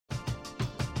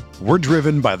We're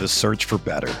driven by the search for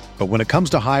better. But when it comes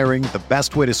to hiring, the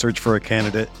best way to search for a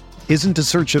candidate isn't to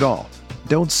search at all.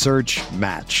 Don't search,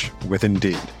 match with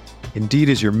Indeed. Indeed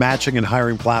is your matching and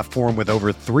hiring platform with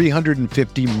over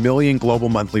 350 million global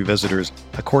monthly visitors,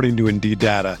 according to Indeed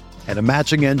data, and a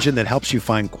matching engine that helps you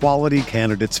find quality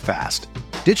candidates fast.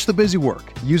 Ditch the busy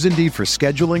work. Use Indeed for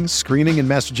scheduling, screening, and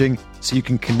messaging so you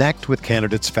can connect with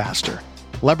candidates faster.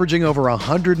 Leveraging over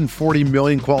 140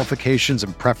 million qualifications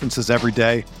and preferences every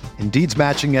day, Indeed's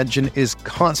matching engine is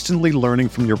constantly learning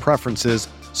from your preferences,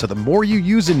 so the more you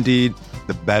use Indeed,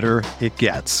 the better it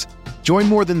gets. Join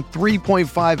more than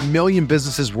 3.5 million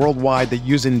businesses worldwide that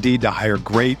use Indeed to hire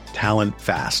great talent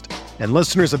fast. And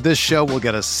listeners of this show will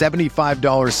get a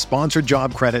 $75 sponsored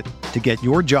job credit to get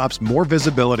your jobs more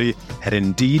visibility at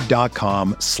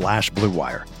Indeed.com/Blue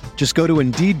Wire. Just go to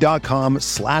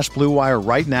Indeed.com/Blue Wire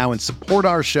right now and support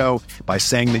our show by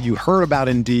saying that you heard about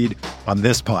Indeed on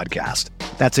this podcast.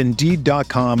 That's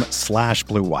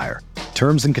Indeed.com/Blue Wire.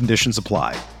 Terms and conditions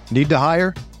apply. Need to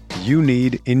hire? You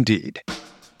need Indeed.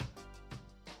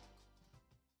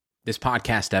 This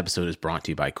podcast episode is brought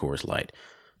to you by Coors Light.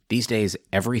 These days,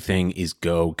 everything is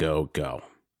go, go, go.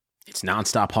 It's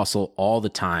nonstop hustle all the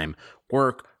time.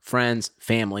 Work, friends,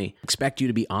 family expect you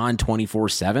to be on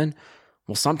 24/7.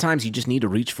 Well, sometimes you just need to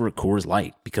reach for a Coors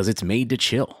Light because it's made to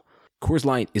chill. Coors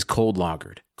Light is cold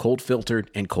lagered, cold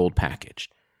filtered, and cold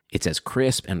packaged. It's as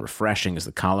crisp and refreshing as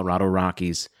the Colorado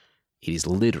Rockies. It is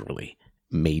literally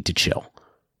made to chill.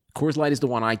 Coors Light is the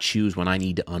one I choose when I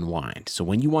need to unwind. So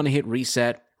when you want to hit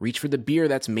reset, reach for the beer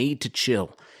that's made to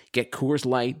chill. Get Coors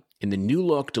Light in the new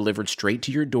look delivered straight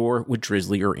to your door with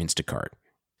Drizzly or Instacart.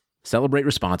 Celebrate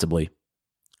responsibly.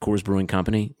 Coors Brewing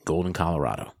Company, Golden,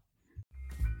 Colorado.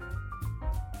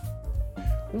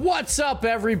 What's up,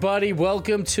 everybody?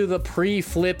 Welcome to the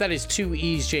Pre-Flip. That is 2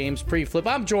 E's, James. Pre-Flip.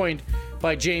 I'm joined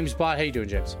by Jamesbot. How you doing,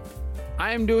 James?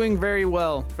 I am doing very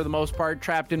well, for the most part,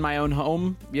 trapped in my own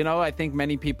home. You know, I think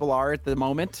many people are at the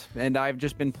moment, and I've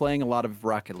just been playing a lot of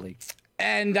Rocket League.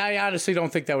 And I honestly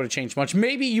don't think that would have changed much.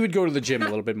 Maybe you would go to the gym a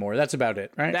little bit more. That's about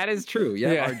it, right? That is true.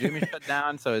 Yeah. Our gym is shut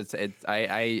down, so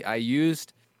I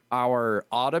used our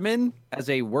ottoman as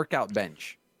a workout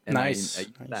bench. And Nice. I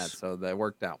used that, so that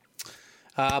worked out.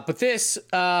 But this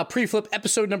Pre-Flip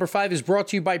episode number 5 is brought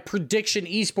to you by Prediction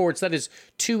Esports. That is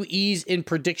 2 E's in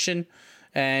prediction.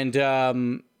 And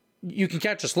you can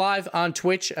catch us live on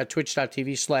Twitch at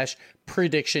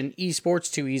twitch.tv/Prediction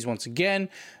Esports. 2 E's once again.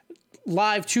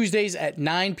 Live Tuesdays at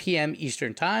 9 p.m.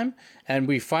 Eastern Time. And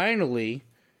we finally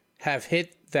have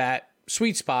hit that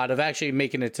sweet spot of actually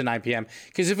making it to 9 p.m.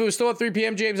 Because if it was still at 3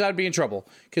 p.m., James, I'd be in trouble.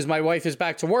 Because my wife is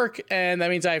back to work, and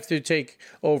that means I have to take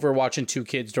over watching 2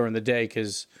 kids during the day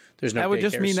because there's no That would daycares.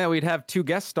 just mean that we'd have 2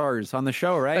 guest stars on the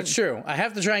show, right? That's true. I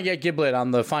have to try and get Giblet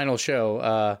on the final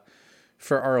show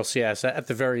for RLCS at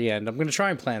the very end. I'm going to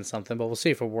try and plan something, but we'll see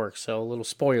if it works. So a little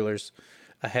spoilers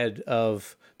ahead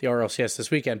of the RLCS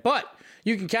this weekend. But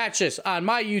you can catch us on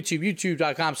my YouTube,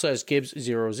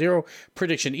 youtube.com/Gibbs00,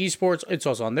 Prediction Esports. It's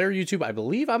also on their YouTube, I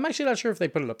believe. I'm actually not sure if they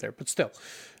put it up there, but still.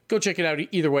 Go check it out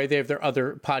either way. They have their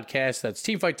other podcasts. That's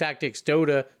Teamfight Tactics,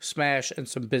 Dota, Smash, and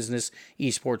some business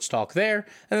esports talk there.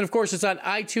 And then, of course, it's on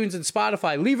iTunes and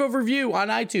Spotify. Leave a review on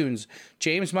iTunes.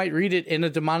 James might read it in a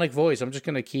demonic voice. I'm just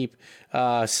going to keep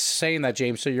saying that,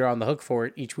 James, so you're on the hook for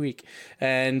it each week.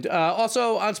 And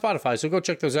also on Spotify. So go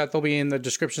check those out. They'll be in the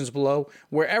descriptions below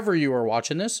wherever you are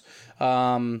watching this.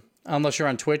 Unless you're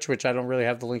on Twitch, which I don't really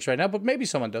have the links right now, but maybe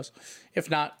someone does. If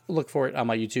not, look for it on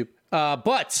my YouTube.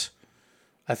 But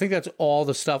I think that's all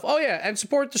the stuff. Oh, yeah, and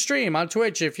support the stream on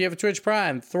Twitch. If you have a Twitch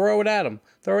Prime, throw it at them.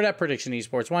 Throw it at Prediction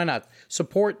Esports. Why not?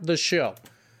 Support the show.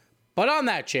 But on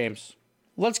that, James,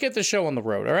 let's get the show on the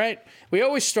road, all right? We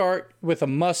always start with a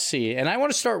must-see, and I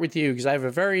want to start with you because I have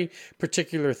a very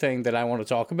particular thing that I want to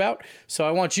talk about. So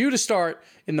I want you to start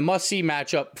in the must-see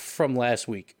matchup from last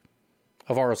week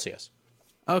of RLCS.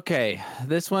 Okay,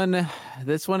 this one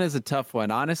is a tough one.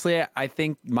 Honestly, I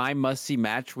think my must-see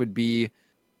match would be...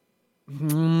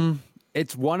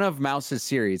 it's one of Mouse's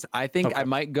series. I think I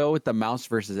might go with the Mouse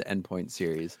versus Endpoint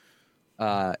series.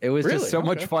 It was just so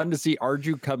much fun to see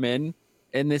Arju come in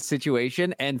this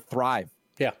situation and thrive.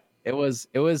 Yeah. There was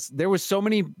so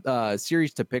many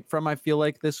series to pick from, I feel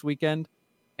like, this weekend.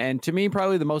 And to me,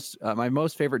 probably the most my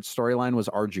most favorite storyline was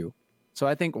Arju. So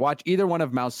I think watch either one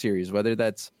of Mouse series, whether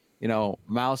that's,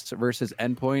 Mouse versus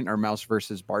Endpoint or Mouse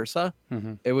versus Barca.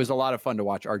 Mm-hmm. It was a lot of fun to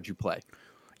watch Arju play.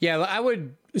 Yeah, I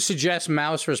would suggest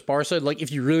Mouse versus Barca, like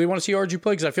if you really want to see Arju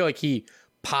play, because I feel like he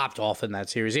popped off in that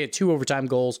series. He had 2 overtime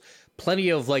goals, plenty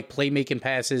of like playmaking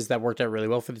passes that worked out really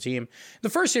well for the team. The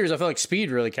first series, I felt like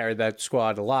Speed really carried that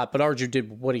squad a lot, but Arju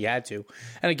did what he had to.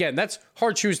 And again, that's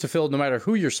hard shoes to fill no matter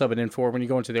who you're subbing in for when you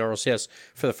go into the RLCS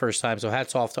for the first time. So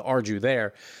hats off to Arju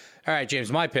there. All right,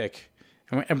 James, my pick.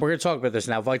 And we're going to talk about this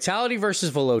now. Vitality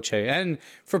versus Veloce. And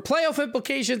for playoff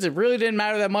implications, it really didn't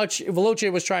matter that much.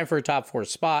 Veloce was trying for a top 4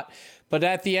 spot. But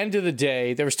at the end of the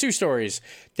day, there was 2 stories.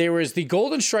 There was the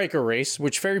Golden Striker race,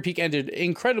 which Fairy Peak ended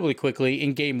incredibly quickly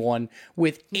in Game 1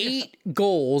 with 8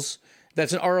 goals.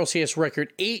 That's an RLCS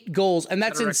record, 8 goals. And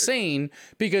that's insane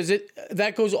because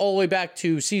that goes all the way back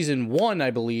to Season 1,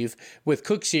 I believe, with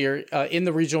Cooksier in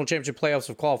the Regional Championship Playoffs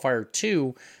of Qualifier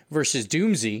 2 versus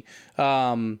Doomsy.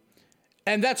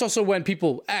 And that's also when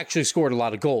people actually scored a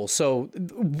lot of goals. So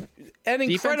an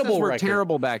incredible were record.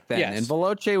 Terrible back then. Yes. And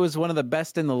Veloce was one of the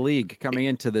best in the league coming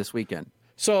into this weekend.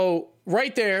 So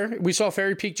right there, we saw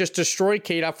Fairy Peak just destroy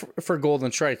K-Dop for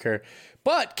Golden Striker.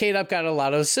 But K-Dop got a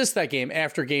lot of assists that game.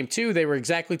 After Game 2, they were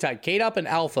exactly tied. K-Dop and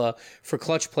Alpha for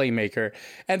clutch playmaker.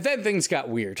 And then things got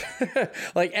weird.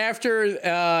 Like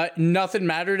after nothing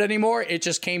mattered anymore, it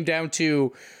just came down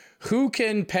to who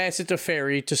can pass it to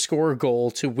Fairy to score a goal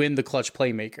to win the clutch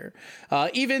playmaker.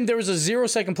 Even there was a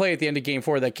 0-second play at the end of Game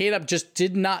 4 that K-Dop just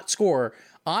did not score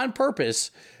on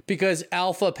purpose because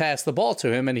Alpha passed the ball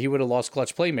to him and he would have lost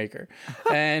clutch playmaker.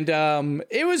 And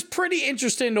it was pretty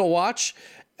interesting to watch.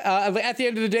 At the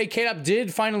end of the day, K-Dop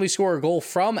did finally score a goal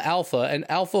from Alpha, and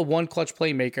Alpha won clutch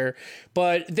playmaker.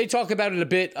 But they talk about it a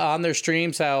bit on their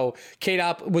streams, how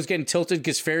K-Dop was getting tilted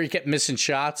because Fairy kept missing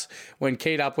shots when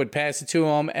K-Dop would pass it to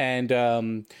him,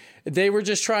 and they were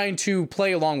just trying to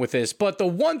play along with this. But the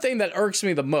one thing that irks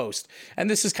me the most,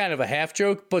 and this is kind of a half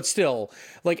joke, but still,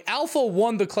 like Alpha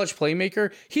won the clutch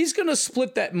playmaker, he's going to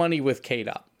split that money with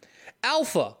K-Dop.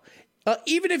 Alpha,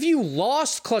 even if you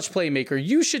lost clutch playmaker,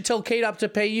 you should tell K-Dop to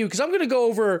pay you, because I'm going to go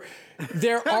over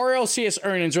their RLCS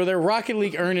earnings or their Rocket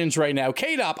League earnings right now.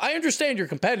 K-Dop, I understand you're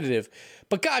competitive,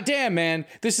 but goddamn, man,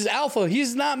 this is Alpha.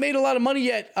 He's not made a lot of money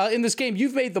yet in this game.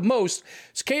 You've made the most.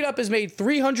 So K-Dop has made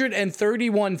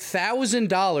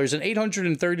 $331,000 and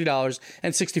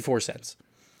 $830.64.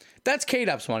 That's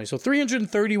K-Dop's money. So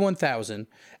 $331,000.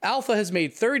 Alpha has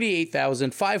made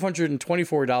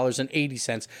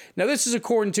 $38,524.80. Now this is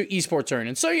according to esports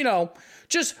earnings. So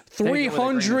just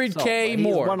 $300K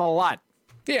more. He's won a lot.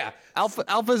 Yeah.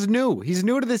 Alpha's new. He's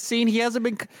new to the scene. He hasn't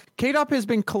been. K-Dop has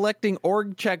been collecting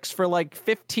org checks for like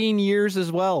 15 years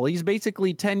as well. He's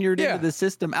basically tenured into the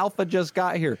system. Alpha just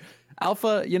got here.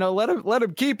 Alpha, let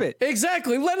him keep it.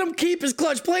 Exactly. Let him keep his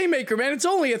clutch playmaker, man. It's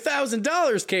only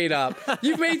 $1,000, K-Dop.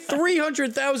 You've made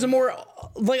 $300,000 more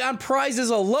like on prizes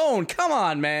alone. Come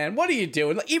on, man. What are you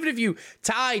doing? Like, even if you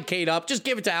tied K-Dop, just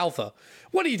give it to Alpha.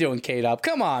 What are you doing, K-Dop?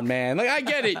 Come on, man. Like, I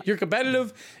get it. You're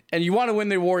competitive and you want to win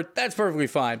the award. That's perfectly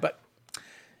fine. But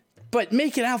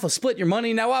make it Alpha split your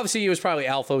money. Now, obviously, it was probably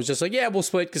Alpha was just like, yeah, we'll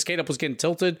split because K-Dop was getting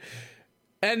tilted.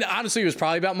 And honestly, it was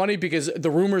probably about money because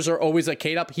the rumors are always like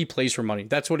K-Dop, he plays for money.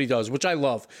 That's what he does, which I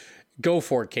love. Go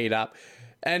for it, K-Dop.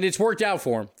 And it's worked out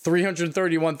for him.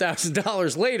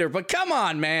 $331,000 later. But come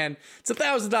on, man. It's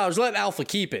 $1,000. Let Alpha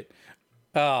keep it.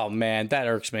 Oh, man, that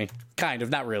irks me. Kind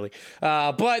of, not really.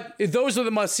 But those are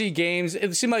the must-see games.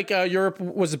 It seemed like Europe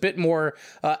was a bit more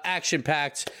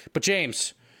action-packed. But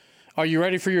James, are you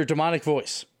ready for your demonic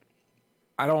voice?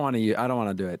 I don't want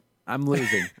to do it. I'm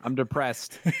losing. I'm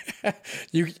depressed.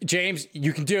 James,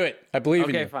 you can do it. I believe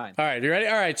in you. Okay, fine. All right, you ready?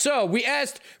 All right, so we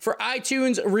asked for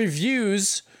iTunes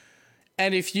reviews,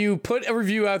 and if you put a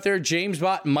review out there,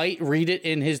 Jamesbot might read it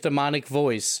in his demonic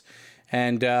voice.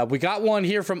 And we got one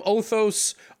here from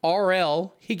Othos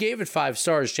RL. He gave it 5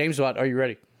 stars. Jamesbot, are you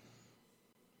ready?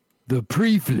 The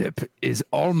pre-flip is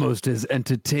almost as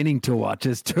entertaining to watch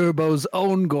as Turbo's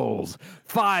own goals.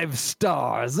 5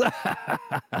 stars.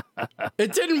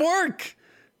 It didn't work.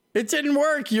 It didn't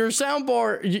work. Your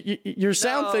soundbar, your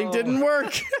sound thing didn't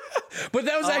work. But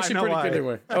that was actually pretty good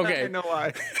anyway. Okay. I know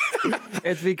why.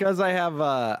 It's because I have,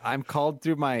 I'm called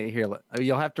through my, here,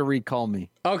 you'll have to recall me.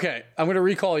 Okay. I'm going to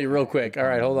recall you real quick. All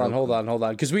right. Hold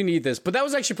on. Because we need this. But that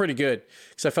was actually pretty good.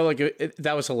 Because I felt like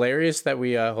that was hilarious that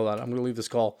we, hold on. I'm going to leave this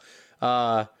call.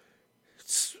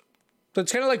 It's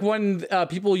kind of like when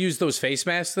people use those face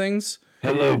mask things.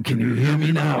 Hello, can you hear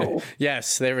me now?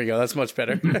 Yes, there we go. That's much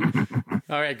better.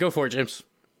 All right, go for it, James.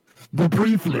 The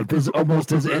pre-flip is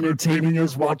almost as entertaining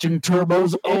as watching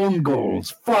Turbo's own goals.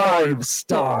 5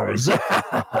 stars.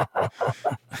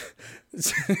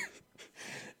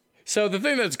 So the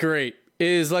thing that's great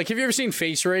is, like, have you ever seen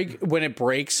Face Rig when it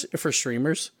breaks for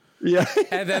streamers? Yeah.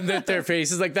 And then their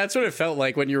faces, like, that's what it felt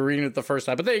like when you were reading it the first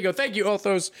time. But there you go. Thank you,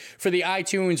 Othos, for the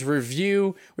iTunes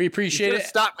review. We appreciate it.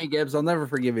 Stop me, Gibbs. I'll never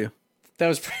forgive you. That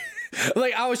was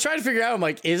like, I was trying to figure out, I'm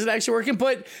like, is it actually working?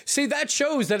 But see, that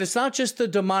shows that it's not just the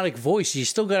demonic voice. You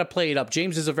still got to play it up.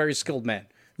 James is a very skilled man.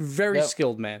 Very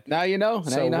skilled man. Now you know.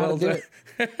 Now you know how to do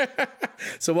it.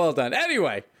 So well done.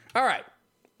 Anyway, all right.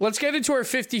 Let's get into our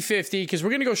 50-50 because we're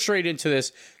going to go straight into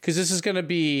this because this is going to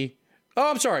be...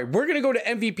 Oh, I'm sorry. We're going to go to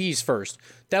MVPs first.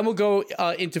 Then we'll go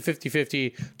into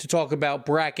 50-50 to talk about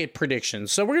bracket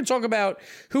predictions. So we're going to talk about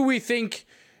who we think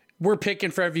we're picking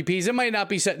for MVPs. It might not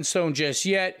be set in stone just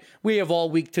yet. We have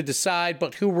all week to decide,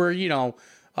 but who we're,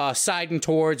 siding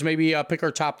towards. Maybe pick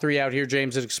our top 3 out here,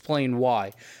 James, and explain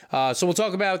why. So we'll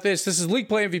talk about this. This is League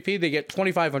Play MVP. They get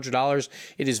 $2,500.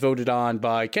 It is voted on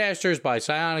by casters, by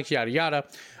Psionics, yada, yada.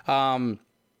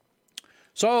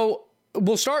 So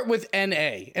we'll start with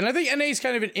NA. And I think NA is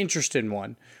kind of an interesting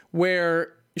one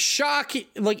where Shock,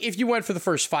 like if you went for the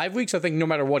first 5 weeks, I think no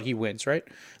matter what he wins, right?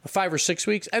 5 or 6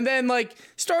 weeks. And then like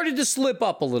started to slip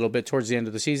up a little bit towards the end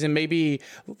of the season. Maybe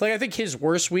like I think his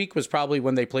worst week was probably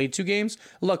when they played 2 games.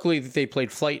 Luckily they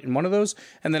played Flight in one of those.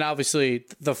 And then obviously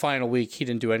the final week he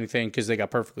didn't do anything because they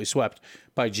got perfectly swept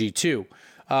by G2.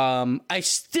 I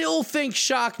still think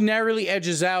Shock narrowly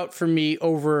edges out for me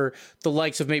over the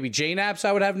likes of maybe JNAPS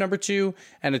I would have number 2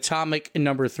 and Atomic in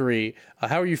number 3.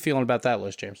 How are you feeling about that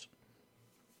list, James?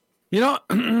 I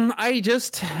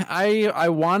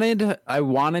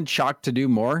wanted Shock to do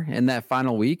more in that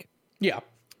final week. Yeah.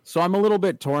 So I'm a little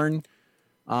bit torn.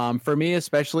 For me,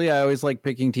 especially, I always like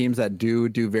picking teams that do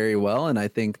very well. And I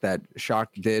think that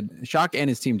Shock and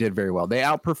his team did very well. They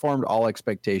outperformed all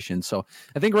expectations. So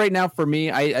I think right now for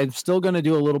me, I'm still going to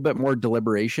do a little bit more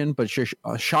deliberation, but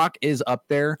Shock is up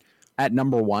there at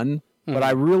number 1. But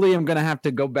I really am going to have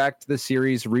to go back to the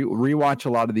series, rewatch a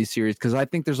lot of these series, because I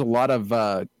think there's a lot of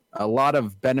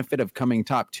benefit of coming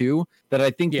top 2 that I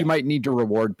think you might need to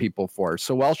reward people for.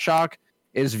 So while Shock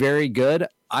is very good,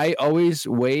 I always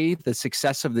weigh the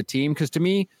success of the team because to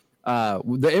me, the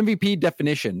MVP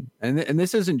definition, and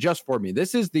this isn't just for me,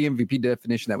 this is the MVP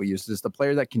definition that we use, is the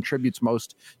player that contributes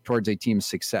most towards a team's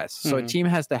success. So a team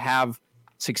has to have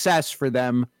success for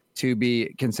them to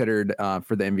be considered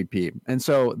for the MVP. And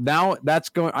so now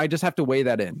I just have to weigh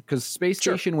that in because Space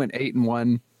Station went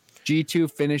 8-1. G2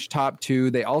 finished top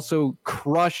 2. They also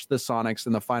crushed the Sonics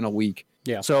in the final week.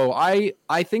 Yeah. So I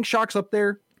think Shock's up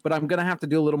there, but I'm going to have to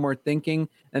do a little more thinking.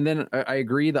 And then I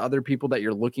agree the other people that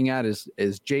you're looking at is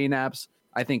JNAPS.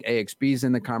 I think AXB's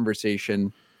in the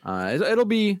conversation. It'll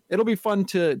be fun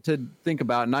to think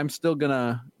about, and I'm still going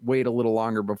to wait a little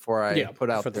longer before I put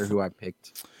out there who I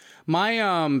picked.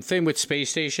 My thing with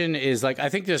Space Station is like I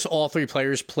think this all 3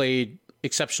 players played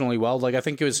exceptionally well. Like I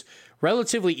think it was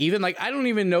relatively even. Like I don't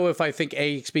even know if I think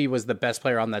AXB was the best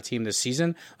player on that team this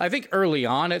season. I think early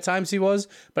on at times he was,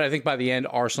 but I think by the end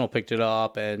Arsenal picked it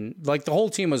up and like the whole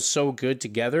team was so good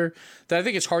together that I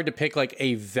think it's hard to pick like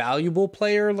a valuable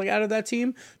player like out of that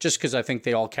team just because I think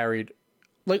they all carried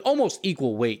like almost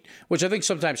equal weight, which I think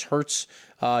sometimes hurts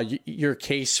your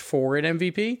case for an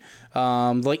MVP.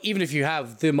 Like even if you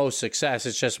have the most success,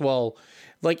 it's just, well,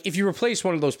 like if you replace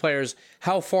one of those players,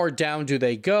 how far down do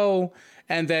they go?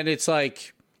 And then it's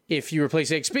like, if you replace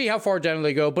XP, how far down do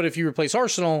they go? But if you replace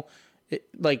Arsenal,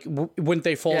 wouldn't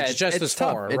they fall just as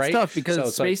far, right? It's tough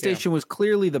because Space Station was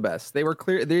clearly the best. They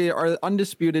are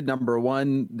undisputed number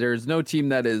 1. There's no team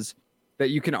that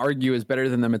you can argue is better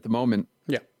than them at the moment.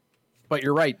 Yeah. But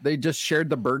you're right. They just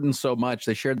shared the burden so much.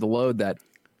 They shared the load that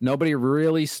nobody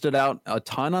really stood out a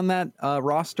ton on that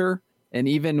roster. And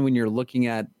even when you're looking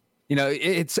at,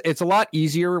 it's a lot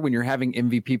easier when you're having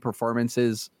MVP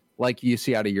performances like you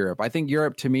see out of Europe. I think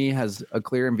Europe, to me, has a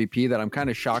clear MVP that I'm kind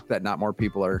of shocked that not more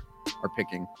people are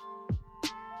picking.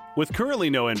 With currently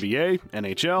no NBA,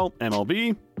 NHL,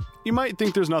 MLB, you might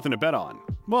think there's nothing to bet on.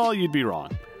 Well, you'd be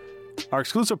wrong. Our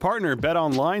exclusive partner,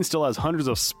 BetOnline, still has hundreds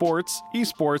of sports,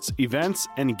 esports, events,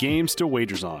 and games to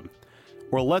wagers on.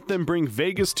 Or let them bring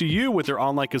Vegas to you with their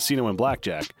online casino and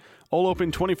blackjack. All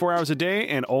open 24 hours a day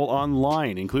and all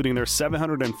online, including their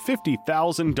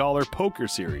 $750,000 poker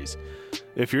series.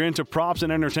 If you're into props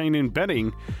and entertaining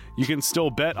betting, you can still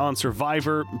bet on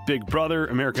Survivor, Big Brother,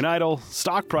 American Idol,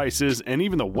 stock prices, and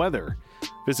even the weather.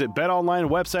 Visit BetOnline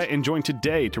website and join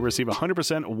today to receive a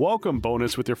 100% welcome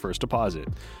bonus with your first deposit.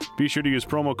 Be sure to use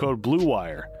promo code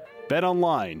BLUEWIRE.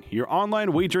 BetOnline, your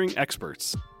online wagering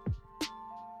experts.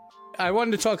 I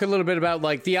wanted to talk a little bit about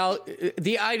like the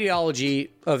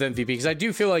ideology of MVP because I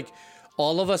do feel like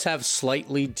all of us have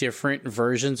slightly different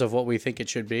versions of what we think it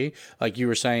should be. Like you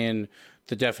were saying,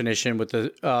 the definition with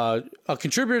the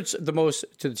contributes the most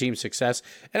to the team's success.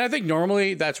 And I think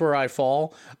normally that's where I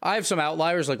fall. I have some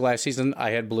outliers, like last season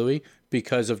I had Bluey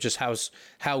because of just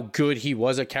how good he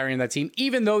was at carrying that team.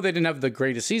 Even though they didn't have the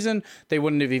greatest season, they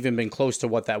wouldn't have even been close to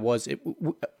what that was.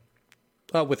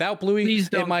 Without Bluey, Please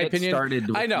don't in my get opinion. started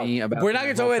with I know. me about We're not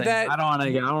going to talk about that. I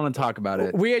don't want to talk about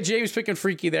it. We had James picking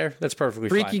Freaky there. That's perfectly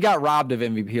fine. Freaky got robbed of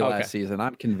MVP last season.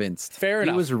 I'm convinced. Fair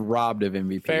enough. He was robbed of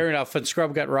MVP. Fair enough. And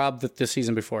Scrub got robbed this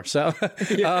season before. So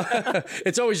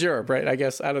it's always Europe, right? I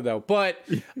guess. I don't know. But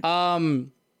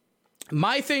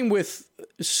my thing with...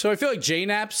 So I feel like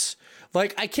JNaps,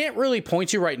 like, I can't really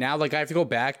point to right now. Like, I have to go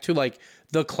back to, like,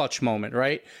 the clutch moment,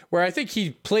 right? Where I think he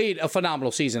played a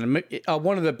phenomenal season.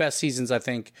 One of the best seasons, I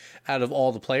think, out of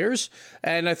all the players.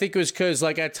 And I think it was because,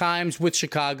 like, at times with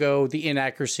Chicago, the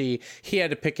inaccuracy, he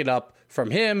had to pick it up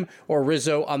from him or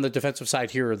Rizzo on the defensive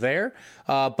side here or there.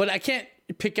 But I can't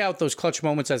pick out those clutch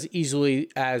moments as easily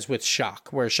as with Shock,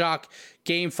 where Shock,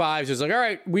 game 5 is like, all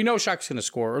right, we know Shock's going to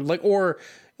score. Or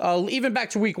even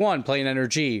back to week 1 playing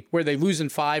NRG where they lose in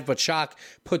 5, but Shock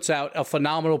puts out a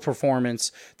phenomenal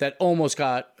performance that almost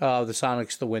got the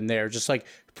Sonics the win there. Just like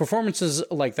performances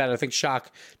like that, I think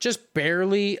Shock just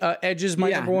barely edges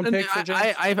my number 1 pick for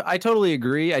James. I totally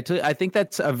agree. I think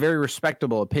that's a very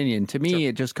respectable opinion. To me,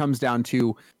 It just comes down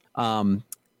to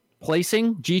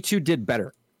placing. G2 did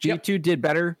better. G2 did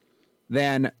better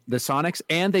than the Sonics,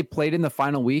 and they played in the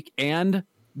final week, and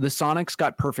the Sonics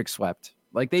got perfect swept.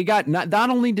 Like they got not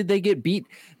only did they get beat,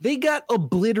 they got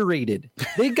obliterated.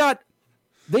 They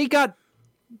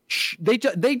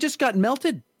just got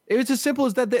melted. It was as simple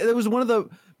as that. It was one of the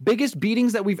biggest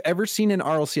beatings that we've ever seen in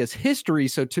RLCS history.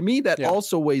 So to me, that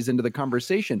also weighs into the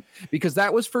conversation because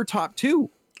that was for top 2.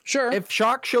 Sure. If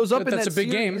Shock shows up in that that's a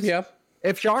big game. Yeah.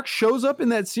 If Shock shows up in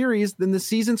that series, then the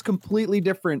season's completely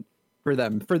different for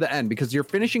them for the end because you're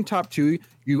finishing top 2.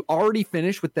 You already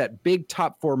finished with that big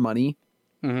top 4 money.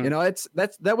 Mm-hmm. You know,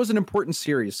 that was an important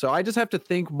series. So I just have to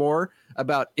think more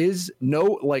about is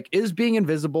being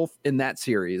invisible in that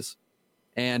series,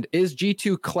 and is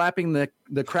G2 clapping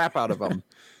the crap out of them?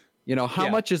 You know, how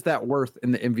much is that worth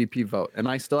in the MVP vote? And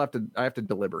I have to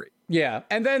deliberate. Yeah,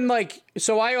 and then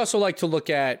so I also like to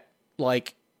look at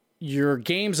your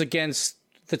games against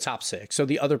the top 6, so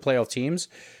the other playoff teams,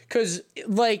 because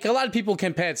a lot of people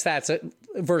can pad stats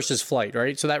versus flight,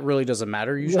 right? So that really doesn't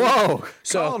matter usually. Whoa,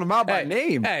 so calling them out by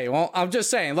name. Hey, well, I'm just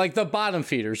saying, the bottom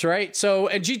feeders, right? So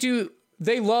and G2,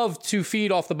 they love to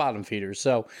feed off the bottom feeders.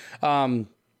 So, for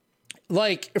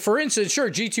instance, sure,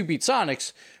 G2 beat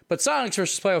Sonics, but Sonics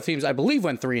versus playoff teams, I believe,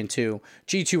 went 3-2.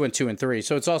 G2 went 2-3.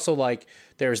 So it's also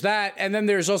there's that, and then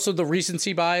there's also the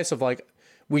recency bias of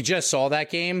we just saw that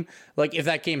game. If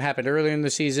that game happened earlier in the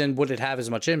season, would it have as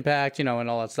much impact, and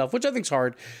all that stuff, which I think's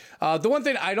hard. The one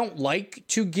thing I don't like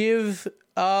to give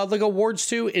awards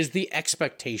to is the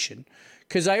expectation.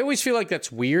 Because I always feel like that's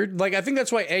weird. I think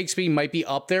that's why XP might be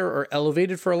up there or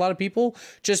elevated for a lot of people,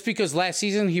 just because last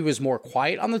season he was more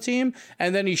quiet on the team,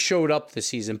 and then he showed up this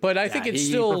season. But I think it's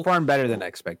still... He performed better than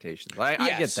expectations. I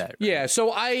get that. Right? Yeah,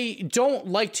 so I don't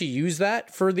like to use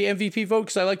that for the MVP vote,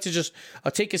 because I like to just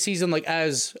take a season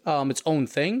as its own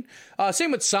thing.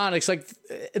 Same with Sonics.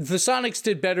 The Sonics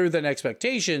did better than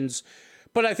expectations,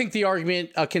 but I think the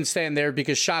argument can stand there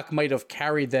because Shock might have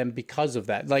carried them because of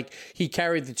that. He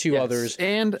carried the two others,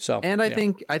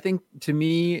 I think to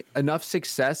me enough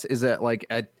success is that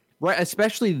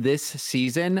especially this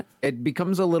season, it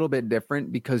becomes a little bit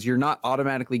different because you're not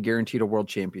automatically guaranteed a world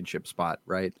championship spot,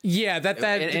 right? Yeah,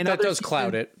 that does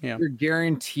cloud it. Yeah, you're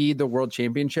guaranteed the world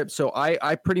championship. So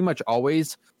I pretty much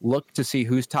always look to see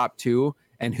who's top 2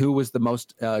 and who was the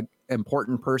most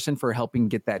important person for helping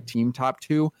get that team top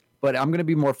 2. But I'm going to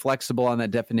be more flexible on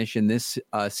that definition this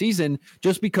season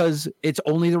just because it's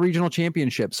only the regional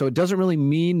championship. So it doesn't really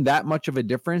mean that much of a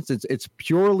difference. It's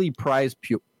purely prize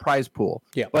pool.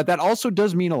 Yeah. But that also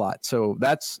does mean a lot. So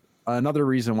that's another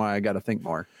reason why I got to think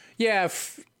more. Yeah.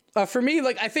 For me,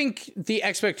 I think the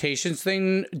expectations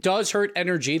thing does hurt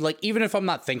energy. Even if I'm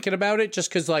not thinking about it, just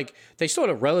because they still had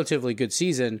a relatively good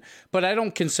season, but I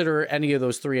don't consider any of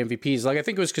those 3 MVPs. I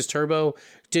think it was because Turbo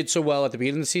did so well at the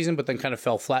beginning of the season, but then kind of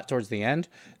fell flat towards the end.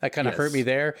 That kind of hurt me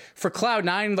there. For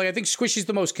Cloud9, I think Squishy's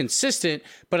the most consistent,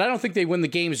 but I don't think they win the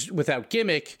games without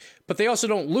Gimmick. But they also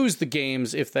don't lose the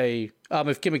games if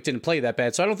Gimmick didn't play that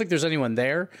bad. So I don't think there's anyone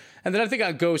there. And then I think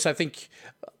on Ghost,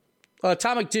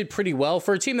 Atomic did pretty well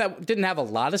for a team that didn't have a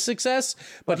lot of success,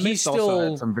 but he still also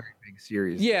had some very big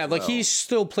series. Yeah, he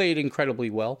still played incredibly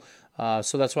well.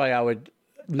 So that's why I would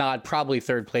nod probably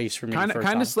third place for me. Kind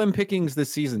of slim pickings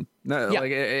this season. No, Yeah.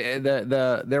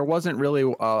 Like there wasn't really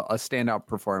a standout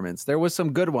performance. There was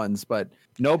some good ones, but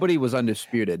nobody was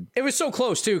undisputed. It was so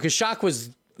close too, because Shock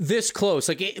was this close.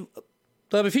 Like,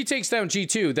 if he takes down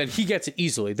G2, then he gets it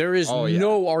easily. There is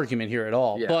no argument here at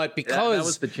all. Yeah. But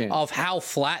because that was the of how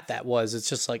flat that was, it's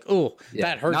just like,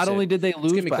 that hurts. Not only did they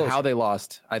lose, but close. how they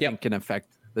lost, I think, can affect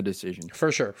the decision.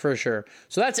 For sure.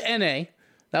 So that's NA.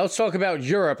 Now let's talk about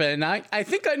Europe. And I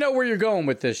think I know where you're going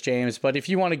with this, James. But if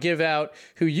you want to give out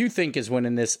who you think is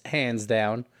winning this hands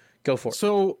down, go for it.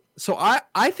 So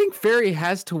I think Ferry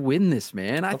has to win this,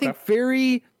 man. I think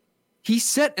Ferry, he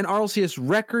set an RLCS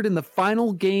record in the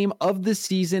final game of the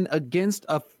season against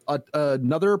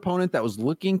another opponent that was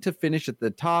looking to finish at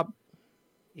the top.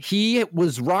 He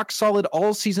was rock solid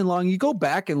all season long. You go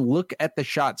back and look at the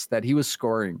shots that he was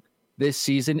scoring this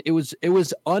season. It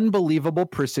was unbelievable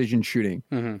precision shooting.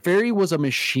 Ferry was a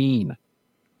machine.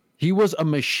 He was a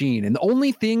machine. And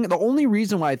the only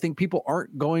reason why I think people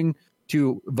aren't going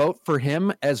to vote for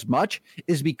him as much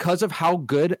is because of how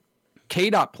good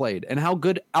K-Dot played and how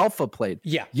good Alpha played.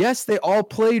 Yeah. Yes, they all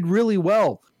played really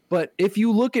well. But if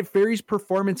you look at Ferry's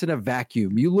performance in a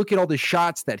vacuum, you look at all the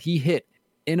shots that he hit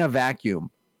in a vacuum,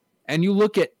 and you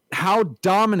look at how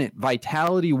dominant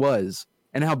Vitality was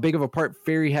and how big of a part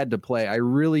Ferry had to play, I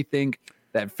really think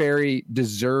that Ferry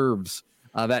deserves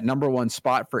that number one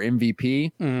spot for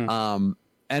MVP. And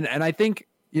I think,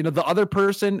 the other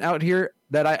person out here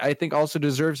that I think also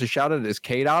deserves a shout out is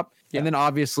K-Dot. Yeah. And then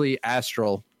obviously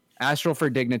Astral for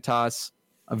Dignitas,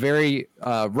 a very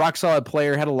rock solid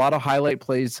player, had a lot of highlight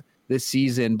plays this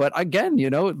season. But again,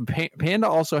 Panda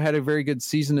also had a very good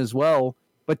season as well.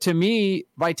 But to me,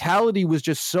 Vitality was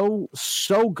just so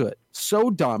good, so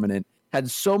dominant, had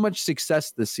so much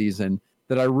success this season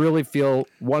that I really feel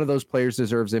one of those players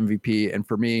deserves MVP. And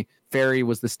for me, Ferry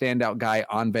was the standout guy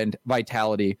on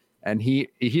Vitality, and he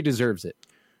deserves it.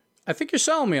 I think you're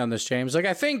selling me on this, James. Like,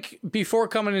 I think before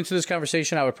coming into this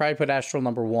conversation, I would probably put Astral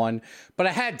number one, but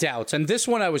I had doubts. And this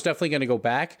one, I was definitely going to go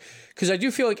back because I do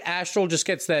feel like Astral just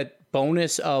gets that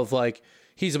bonus of, like,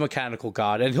 he's a mechanical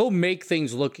god and he'll make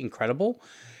things look incredible.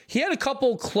 He had a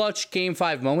couple clutch game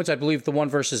 5 moments. I believe the one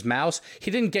versus Mouse. He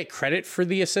didn't get credit for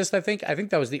the assist, I think. I think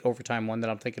that was the overtime one that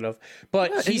I'm thinking of.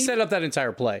 But he set up that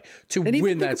entire play to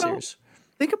win that series.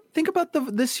 Think about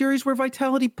this series where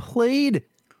Vitality played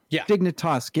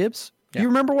Dignitas, Gibbs. Yeah. Do you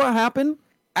remember what happened?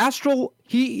 Astral,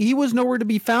 he was nowhere to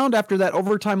be found after that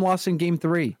overtime loss in game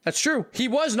 3. That's true. He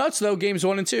was nuts, though, games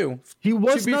 1 and 2. He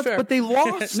was nuts, but they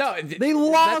lost. They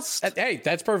lost.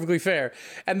 That's perfectly fair.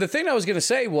 And the thing I was going to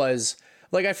say was,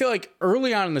 like, I feel like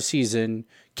early on in the season,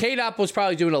 K-Dop was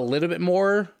probably doing a little bit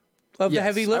more of the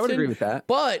heavy lifting. I would agree with that.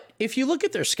 But if you look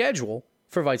at their schedule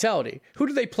for Vitality, who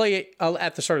did they play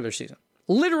at the start of their season?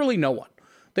 Literally no one.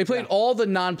 They played all the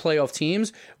non-playoff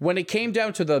teams. When it came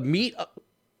down to the meat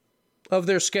of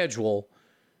their schedule,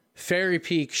 Fairy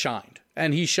Peak shined.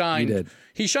 And he shined.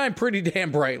 He shined pretty damn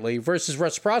brightly. Versus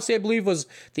Reciprocity, I believe, was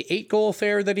the 8-goal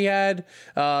affair that he had.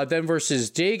 Then versus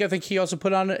Dig, I think he also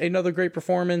put on another great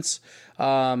performance.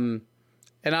 And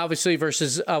obviously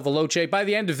versus Veloce. By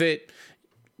the end of it,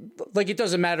 like, it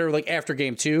doesn't matter, like, after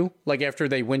game 2, like, after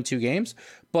they win 2 games,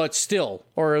 but still,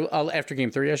 or after game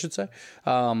 3, I should say.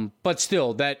 But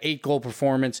still, that 8-goal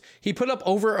performance, he put up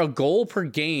over a goal per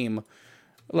game.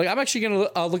 Like, I'm actually going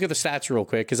to look at the stats real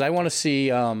quick because I want to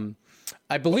see.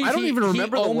 I believe I don't even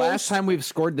remember the last time we've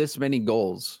scored this many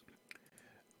goals.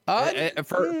 It's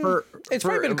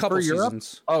probably been a couple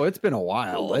seasons. Oh, it's been a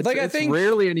while. I think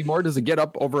rarely anymore does it get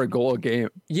up over a goal a game.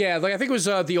 Yeah, like I think it was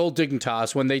the old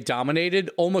Dignitas when they dominated.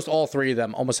 Almost all 3 of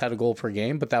them almost had a goal per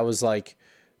game, but that was like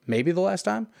maybe the last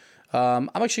time. I'm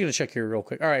actually going to check here real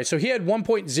quick. All right, so he had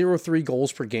 1.03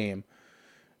 goals per game.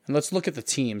 And let's look at the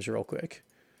teams real quick.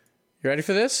 You ready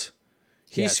for this?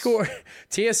 He scored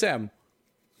TSM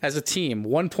as a team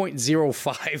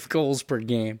 1.05 goals per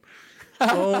game.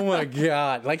 Oh my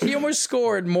God. Like, he almost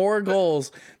scored more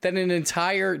goals than an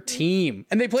entire team.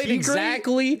 And they played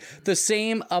exactly the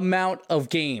same amount of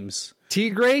games.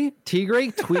 Tigray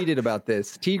tweeted about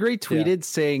this. Tigray tweeted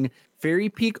saying, Fairy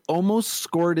Peak almost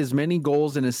scored as many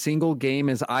goals in a single game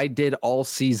as I did all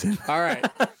season. All right.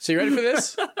 So you ready for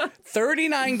this?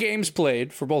 39 games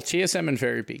played for both TSM and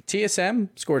Fairy Peak. TSM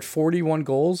scored 41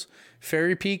 goals.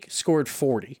 Fairy Peak scored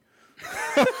 40.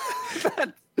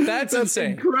 That's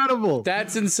insane. Incredible.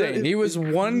 That's insane. He was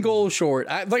 1 goal short.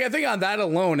 I think on that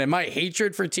alone, and my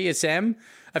hatred for TSM,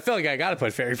 I feel like I got to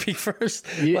put Fairy Peak first.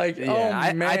 Man.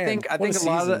 I think a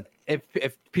lot of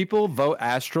if people vote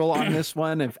Astral on this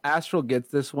one, if Astral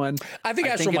gets this one, I think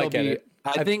Astral might get it.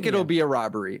 I think it'll be a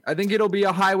robbery. I think it'll be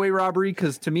a highway robbery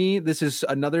because to me, this is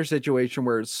another situation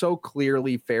where it's so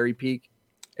clearly Fairy Peak.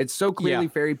 It's so clearly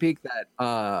Fairy Peak that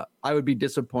I would be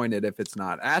disappointed if it's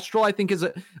not. Astral, I think,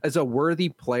 is a worthy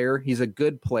player. He's a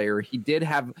good player. He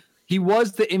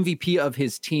was the MVP of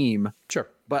his team. Sure.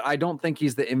 But I don't think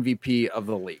he's the MVP of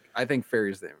the league. I think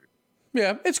Fairy's the MVP.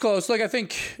 Yeah, it's close. Like, I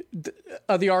think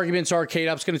the arguments are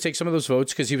K-Dop's going to take some of those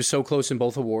votes because he was so close in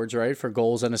both awards, right, for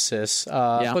goals and assists.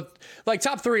 But, like,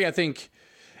 top three, I think,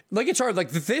 like, it's hard.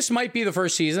 Like, this might be the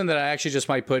first season that I actually just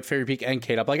might put Fairy Peak and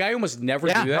K-Dop. Like, I almost never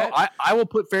do that. No, I will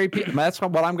put Fairy Peak. That's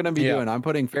what I'm going to be doing. I'm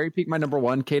putting Fairy Peak my number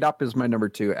 1. K-Dop is my number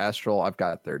 2. Astral, I've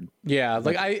got third. Yeah,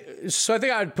 like, I think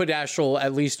I'd put Astral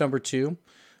at least number 2.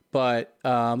 But,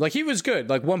 like, he was good.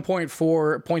 Like,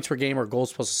 1.4 points per game or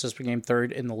goals plus assists per game,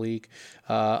 third in the league.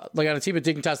 Like, on a team of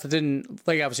Dignitas that didn't,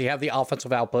 like, obviously have the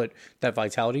offensive output that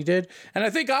Vitality did. And I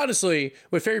think, honestly,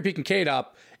 with Fairy Peak and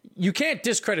K-Dop, you can't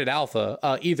discredit Alpha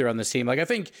either on this team. Like, I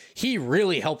think he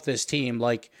really helped this team,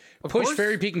 like, push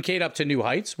Fairy Peak and K-Dop to new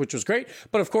heights, which was great.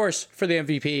 But, of course, for the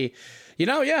MVP,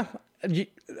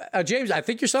 James, I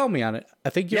think you're selling me on it. I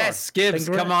think you are. Yes, Gibbs,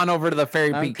 come on over to the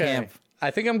Fairy Peak camp. I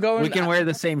think I'm going. We can wear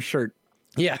the same shirt.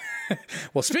 Yeah.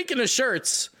 Well, speaking of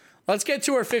shirts, let's get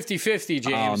to our 50-50,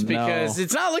 James, because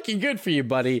it's not looking good for you,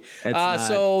 buddy.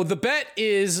 So the bet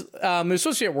is it's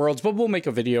supposed to be at Worlds, but we'll make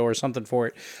a video or something for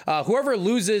it. Whoever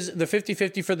loses the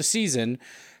 50-50 for the season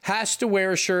has to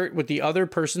wear a shirt with the other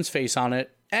person's face on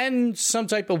it and some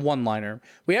type of one-liner.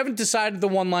 We haven't decided the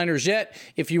one-liners yet.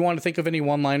 If you want to think of any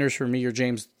one-liners for me or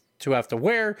James to have to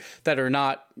wear that are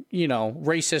not,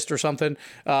 racist or something,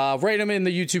 write them in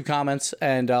the YouTube comments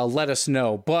and let us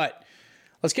know. But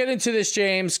let's get into this,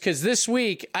 James, because this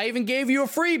week I even gave you a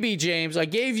freebie, James. I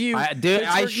gave you.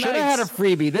 I should have had a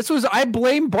freebie. I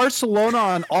blame Barcelona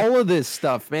on all of this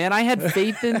stuff, man. I had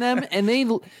faith in them, and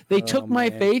they took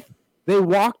my faith. They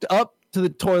walked up to the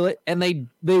toilet and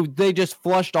they just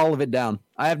flushed all of it down.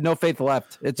 I have no faith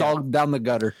left. It's all down the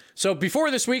gutter. So before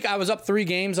this week, I was up 3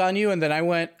 games on you, and then I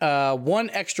went 1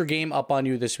 extra game up on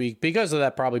you this week because of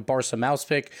that probably Barca mouse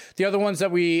pick. The other ones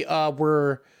that we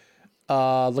were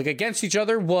against each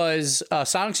other was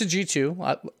Sonics and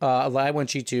G2. I went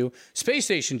G2. Space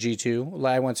Station G2.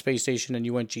 I went Space Station and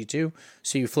you went G2.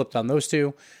 So you flipped on those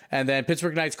 2. And then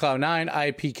Pittsburgh Knights Cloud9. I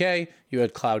had PK. You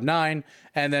had Cloud9.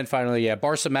 And then finally,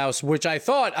 Barca Mouse, which I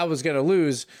thought I was going to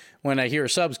lose when I hear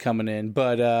subs coming in,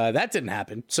 but that didn't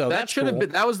happen. So that should have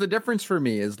been. That was the difference for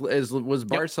me. Was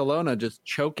Barcelona just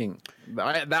choking?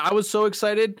 I was so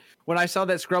excited when I saw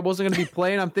that Scrub wasn't going to be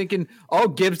playing. I'm thinking, oh,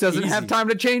 Gibbs doesn't have time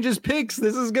to change his picks.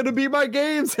 This is going to be my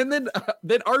games. And then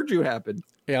Arju happened.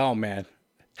 Yeah, oh man,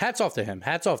 hats off to him.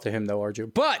 Hats off to him though,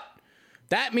 Arju. But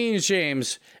that means,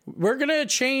 James, we're going to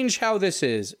change how this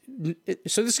is.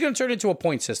 So this is going to turn into a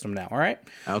point system now, all right?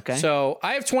 Okay. So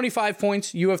I have 25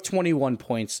 points. You have 21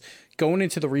 points going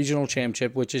into the regional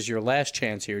championship, which is your last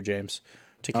chance here, James,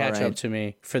 to catch up to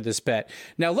me for this bet.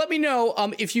 Now, let me know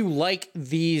if you like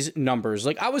these numbers.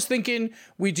 Like, I was thinking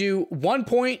we do 1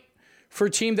 point for a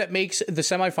team that makes the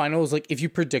semifinals. Like, if you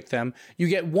predict them, you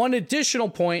get 1 additional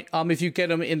point if you get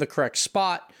them in the correct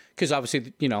spot, because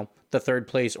obviously, the 3rd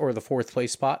place or the 4th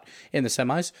place spot in the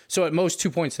semis. So at most 2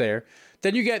 points there.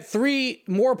 Then you get 3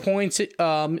 more points if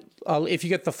you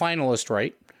get the finalist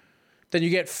right. Then you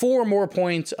get 4 more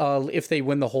points if they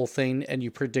win the whole thing and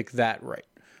you predict that right.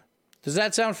 Does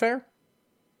that sound fair?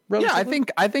 Relatively?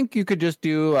 Yeah, I think you could just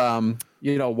do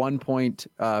 1 point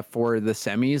for the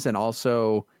semis and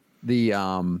also the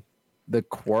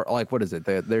what is it?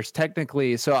 There's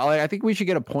technically, so I think we should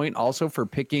get a point also for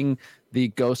picking the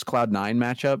Ghost Cloud9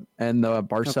 matchup and the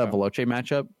Barca Veloce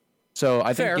matchup. So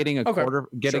I think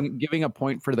getting giving a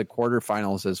point for the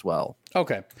quarterfinals as well.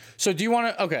 Okay. So do you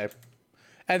want to? Okay.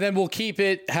 And then we'll keep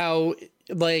it how,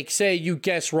 like, say you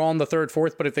guess wrong the 3rd,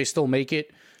 4th, but if they still make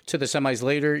it to the semis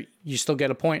later, you still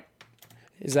get a point.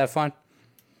 Is that fine?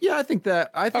 Yeah, I think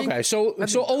that. Okay. So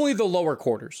only the lower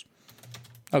quarters.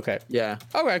 Okay. Yeah.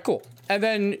 Okay, cool. And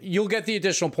then you'll get the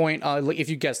additional point if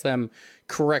you guess them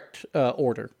correct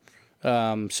order.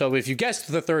 So if you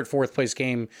guessed the 3rd, 4th place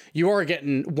game, you are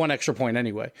getting 1 extra point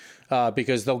anyway,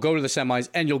 because they'll go to the semis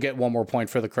and you'll get 1 more point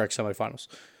for the correct semifinals.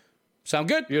 Sound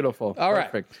good? Beautiful. All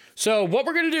right. Perfect. So what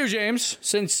we're going to do, James,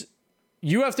 since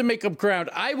you have to make up ground,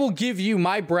 I will give you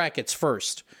my brackets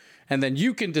first, and then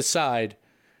you can decide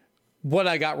what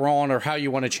I got wrong or how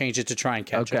you want to change it to try and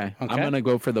catch it. Okay. I'm going to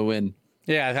go for the win.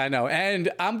 Yeah, I know.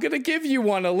 And I'm going to give you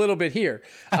one a little bit here.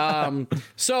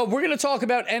 So we're going to talk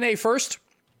about NA first,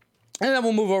 and then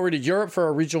we'll move over to Europe for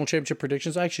our regional championship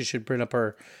predictions. I actually should bring up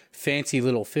our fancy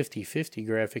little 50-50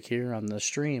 graphic here on the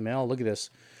stream. Oh, look at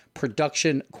this.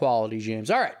 production quality,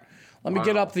 James. All right, let me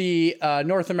get up the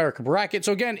North America bracket.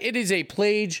 So again, it is a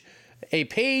page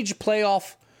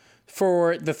playoff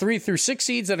for the 3 through 6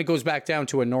 seeds, and it goes back down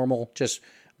to a normal just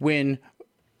win,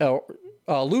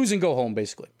 lose and go home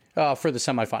basically for the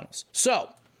semifinals. So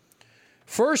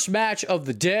first match of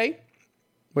the day,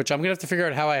 which I'm gonna have to figure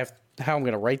out how I'm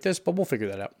gonna write this, but we'll figure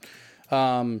that out.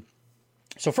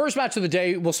 So first match of the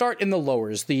day, we'll start in the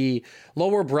lowers, the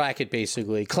lower bracket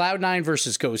basically. Cloud9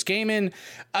 versus Ghost Gaming.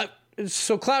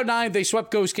 So Cloud9, they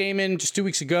swept Ghost Gaming just 2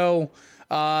 weeks ago.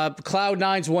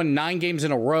 Cloud9's won 9 games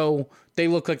in a row. They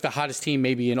look like the hottest team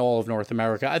maybe in all of North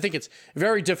America. I think it's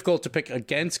very difficult to pick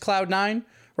against Cloud9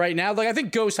 right now. Like I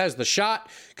think Ghost has the shot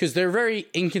because they're very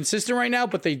inconsistent right now,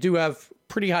 but they do have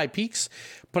pretty high peaks.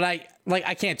 But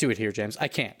I can't do it here, James. I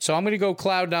can't. So I'm going to go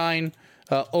Cloud9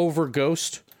 over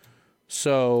Ghost.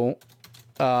 So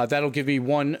that'll give me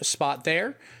one spot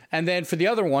there. And then for the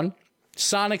other one,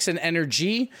 Sonics and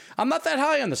NRG, I'm not that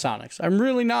high on the Sonics. I'm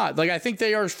really not. Like I think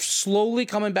they are slowly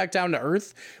coming back down to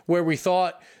earth where we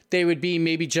thought they would be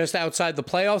maybe just outside the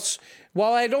playoffs.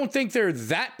 While I don't think they're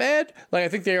that bad, like I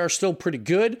think they are still pretty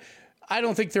good. I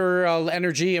don't think they're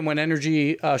NRG, and when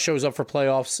NRG shows up for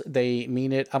playoffs, they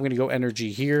mean it. I'm going to go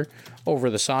NRG here over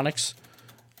the Sonics.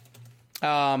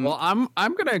 Well, I'm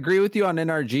going to agree with you on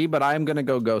NRG, but I'm going to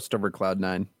go Ghost over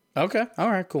Cloud9. Okay.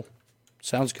 All right, cool.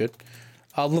 Sounds good.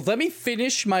 Let me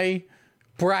finish my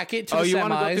bracket to the semis. You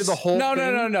want to go through the whole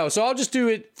thing? No. So I'll just do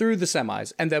it through the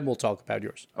semis, and then we'll talk about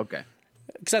yours. Okay.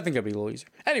 Because I think that'd be a little easier.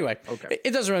 Anyway, okay.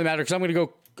 It doesn't really matter because I'm going to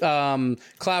go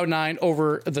Cloud9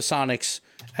 over the Sonics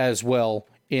as well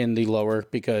in the lower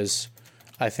because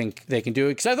I think they can do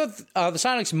it. Because I thought the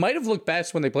Sonics might have looked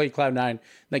best when they played Cloud9 in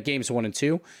like games 1 and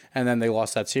 2, and then they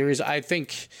lost that series. I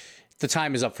think the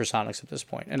time is up for Sonics at this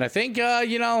point. And I think, at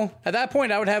that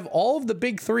point, I would have all of the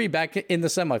big 3 back in the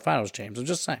semifinals, James. I'm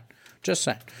just saying.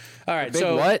 All right,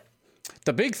 so what?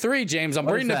 The big 3, James. I'm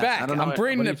bringing it back. I'm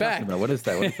bringing it back. What is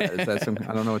that? Is that some?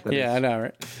 I don't know what that is. Yeah, I know,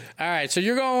 right? All right, so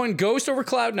you're going Ghost over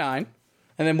Cloud9,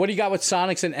 and then what do you got with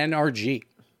Sonics and NRG?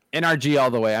 NRG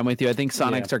all the way. I'm with you. I think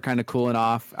Sonics are kind of cooling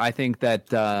off. I think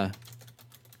that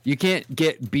you can't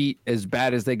get beat as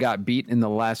bad as they got beat in the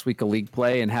last week of league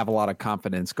play and have a lot of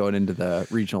confidence going into the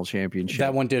regional championship.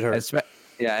 That one did hurt.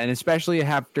 Yeah, and especially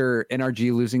after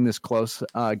NRG losing this close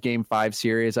Game 5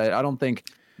 series, I don't think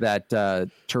that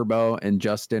Turbo and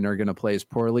Justin are going to play as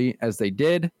poorly as they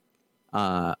did.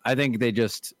 I think they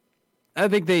just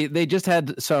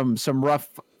had some rough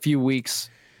few weeks,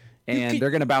 and they're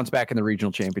going to bounce back in the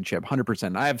regional championship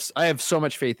 100%. I have so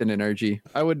much faith in NRG.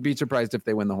 I would be surprised if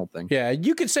they win the whole thing. Yeah,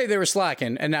 you could say they were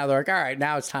slacking, and now they're like, all right,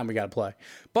 now it's time we got to play.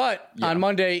 But on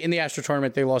Monday in the Astro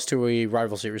tournament, they lost to a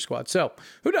rival series squad. So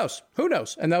who knows?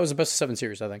 And that was the best of 7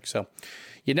 series, I think. So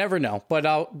you never know. But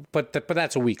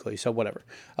that's a weekly, so whatever.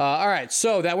 All right,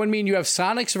 so that would mean you have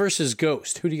Sonics versus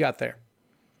Ghost. Who do you got there?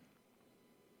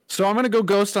 So I'm going to go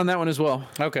Ghost on that one as well.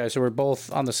 Okay, so we're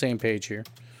both on the same page here.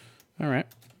 All right.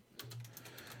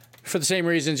 For the same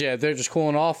reasons, yeah, they're just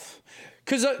cooling off.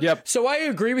 So I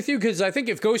agree with you because I think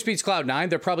if Ghost beats Cloud9,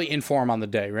 they're probably in form on the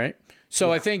day, right?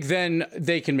 So I think then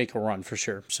they can make a run for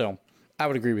sure. So I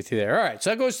would agree with you there. All right,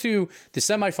 so that goes to the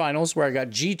semifinals where I got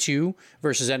G2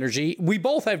 versus NRG. We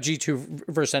both have G2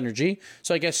 versus NRG,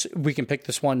 so I guess we can pick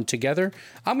this one together.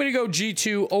 I'm going to go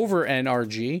G2 over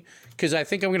NRG because I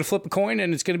think I'm going to flip a coin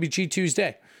and it's going to be G2's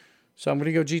day. So I'm going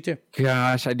to go G2.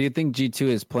 Gosh, I do think G2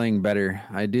 is playing better.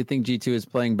 I do think G2 is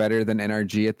playing better than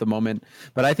NRG at the moment.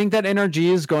 But I think that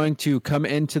NRG is going to come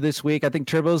into this week. I think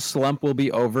Turbo's slump will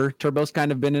be over. Turbo's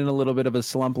kind of been in a little bit of a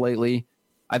slump lately.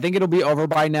 I think it'll be over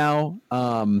by now.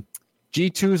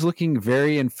 G2 is looking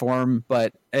very in form,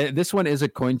 but this one is a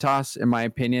coin toss, in my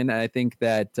opinion. And I think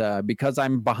that because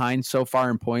I'm behind so far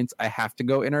in points, I have to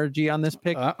go NRG on this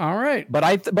pick. All right. But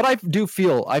I feel like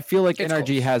it's NRG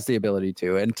close. Has the ability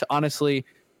to, and to honestly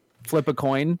flip a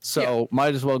coin. So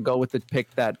might as well go with the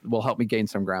pick that will help me gain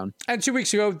some ground. And 2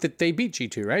 weeks ago that they beat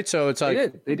G2, right? So it's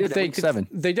like they did week 7.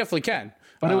 They definitely can.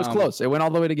 But it was close. It went all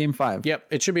the way to Game 5. Yep.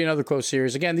 It should be another close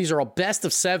series. Again, these are all best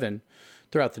of 7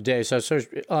 throughout the day. So it's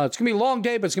going to be a long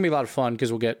day, but it's going to be a lot of fun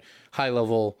because we'll get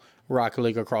high-level Rocket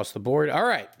League across the board. All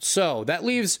right. So that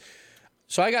leaves...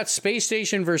 So I got Space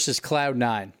Station versus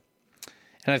Cloud9.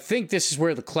 And I think this is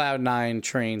where the Cloud9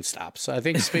 train stops. I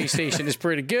think Space Station is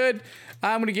pretty good.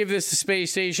 I'm going to give this to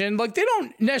Space Station. Like, they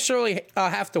don't necessarily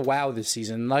have to wow this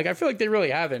season. Like, I feel like they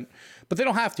really haven't. But they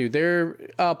don't have to. They're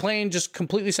playing just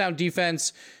completely sound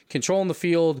defense, controlling the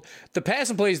field. The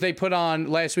passing plays they put on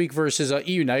last week versus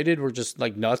E United were just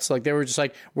like nuts. Like they were just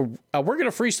like, we're going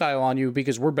to freestyle on you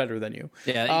because we're better than you.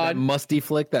 Yeah, that musty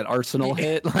flick that Arsenal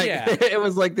hit. Like, it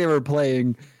was like they were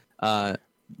playing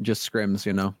just scrims,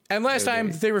 you know. And last time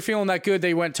they were feeling that good,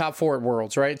 they went top 4 at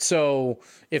Worlds, right? So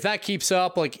if that keeps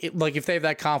up, like if they have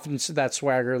that confidence, that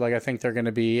swagger, like I think they're going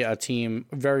to be a team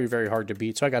very, very hard to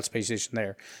beat. So I got Space Station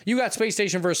there. You got Space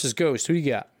Station versus Ghost. Who do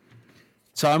you got?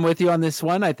 So I'm with you on this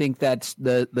one. I think that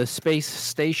the Space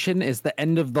Station is the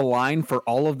end of the line for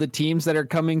all of the teams that are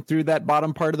coming through that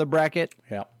bottom part of the bracket.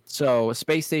 Yeah. So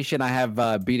Space Station, I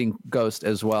have beating Ghost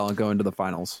as well and going to the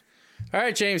finals. All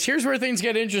right, James, here's where things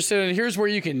get interesting, and here's where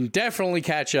you can definitely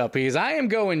catch up, because I am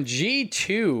going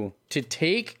G2 to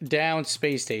take down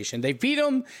Space Station. They beat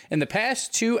them in the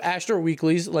past 2 Astro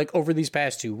Weeklies, like over these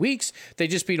past 2 weeks. They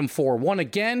just beat them 4-1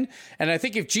 again, and I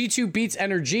think if G2 beats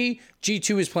NRG,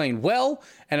 G2 is playing well,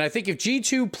 and I think if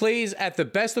G2 plays at the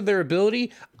best of their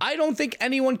ability, I don't think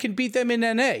anyone can beat them in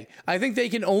NA. I think they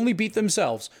can only beat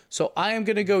themselves. So I am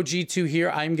going to go G2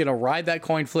 here. I'm going to ride that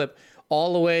coin flip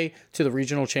all the way to the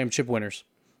regional championship winners.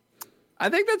 I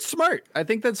think that's smart. I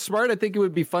think it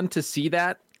would be fun to see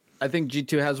that. I think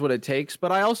G2 has what it takes, but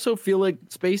I also feel like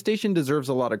Space Station deserves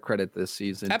a lot of credit this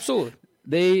season. Absolutely.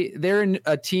 They're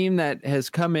a team that has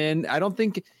come in. I don't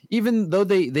think, even though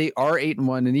they are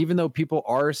 8-1, and even though people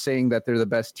are saying that they're the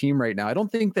best team right now, I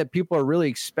don't think that people are really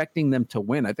expecting them to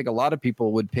win. I think a lot of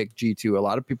people would pick G2. A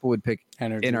lot of people would pick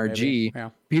NRG. Yeah.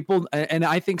 People, and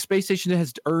I think Space Station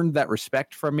has earned that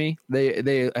respect from me.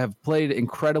 They have played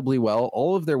incredibly well.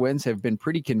 All of their wins have been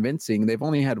pretty convincing. They've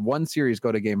only had one series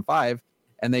go to Game 5,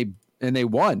 and they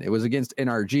won. It was against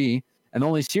NRG, and the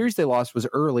only series they lost was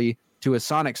early to a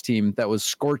Sonics team that was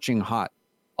scorching hot.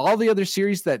 All the other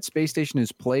series that Space Station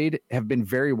has played have been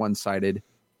very one-sided.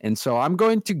 And so I'm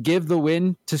going to give the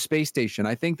win to Space Station.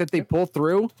 I think that they pull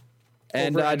through.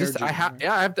 And I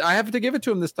have to give it to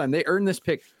them this time. They earned this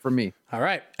pick for me. All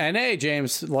right. And hey,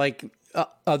 James, like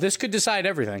this could decide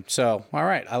everything. So, all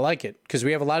right, I like it because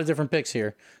we have a lot of different picks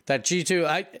here. That G2,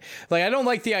 I don't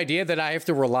like the idea that I have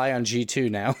to rely on G2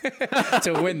 now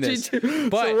to win this. G2.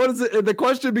 But so what is it? The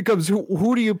question becomes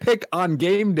who do you pick on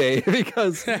game day?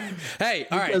 because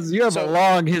because you have a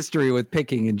long history with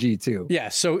picking in G2. Yeah.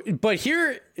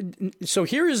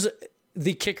 Here's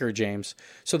the kicker, James.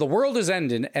 So the world is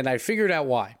ending, and I figured out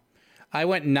why. I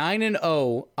went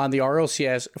 9-0 on the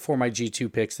RLCS for my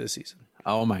G2 picks this season.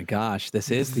 Oh my gosh,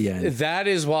 this is the end. That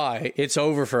is why it's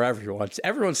over for everyone.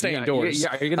 Everyone's staying indoors.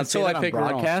 Are you going to say that on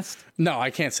broadcast? No,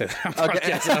 I can't say that on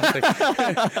broadcast. I don't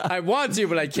think. I want to,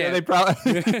 but I can't. Yeah, they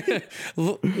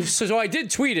probably. So I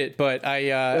did tweet it, but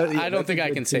I don't think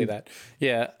I can say that.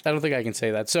 Yeah, I don't think I can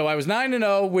say that. So I was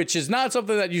 9-0, which is not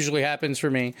something that usually happens for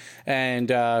me, and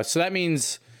so that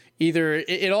means either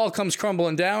it all comes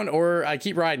crumbling down, or I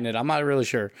keep riding it. I'm not really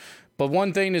sure. But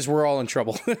one thing is we're all in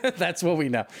trouble. That's what we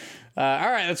know. All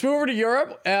right, let's move over to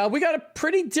Europe. We got a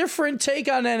pretty different take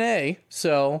on NA,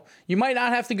 so you might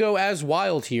not have to go as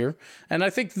wild here. And I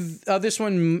think this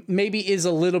one maybe is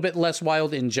a little bit less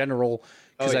wild in general,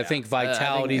 because I think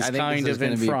Vitality's kind of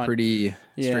in front. Pretty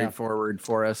straightforward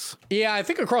for us. Yeah, I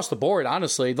think across the board,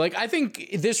 honestly. Like, I think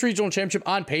this regional championship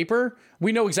on paper,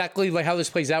 we know exactly like how this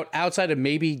plays out outside of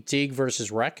maybe Dig versus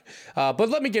Rec. But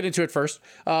let me get into it first.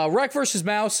 Rec versus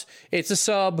Mouse, it's a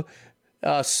sub.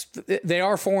 They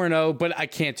are 4-0, but I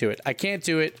can't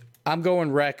do it. I'm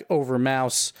going Rec over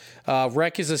Mouse.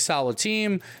 Rec is a solid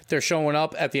team. They're showing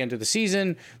up at the end of the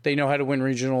season. They know how to win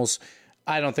regionals.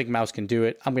 I don't think Mouse can do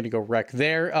it. I'm going to go Rec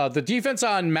there. The defense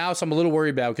on Mouse, I'm a little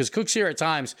worried about because Cook's here at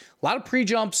times. A lot of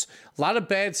pre-jumps, a lot of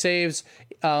bad saves.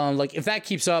 Like, if that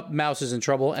keeps up, Mouse is in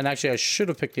trouble. And actually, I should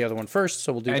have picked the other one first,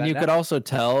 so we'll do that. And you could also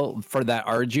tell for that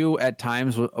Arju at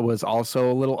times was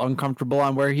also a little uncomfortable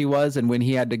on where he was and when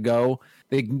he had to go.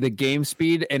 The game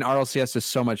speed in RLCS is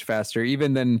so much faster,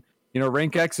 even than,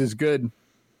 Rank X is good.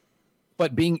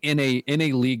 But being in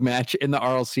a league match in the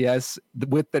RLCS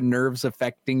with the nerves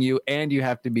affecting you, and you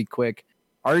have to be quick.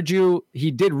 Arju,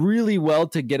 he did really well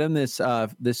to get him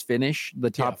this finish, the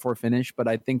top 4 finish, but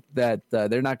I think that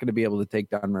they're not going to be able to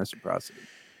take down Reciprocity.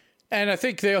 And I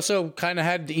think they also kind of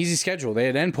had an easy schedule. They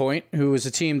had Endpoint, who was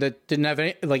a team that didn't have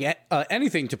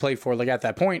anything to play for at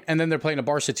that point. And then they're playing a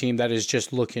Barca team that is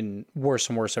just looking worse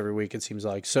and worse every week, it seems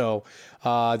like. So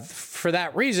for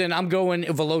that reason, I'm going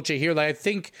Veloce here. I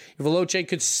think Veloce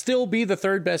could still be the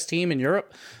 3rd best team in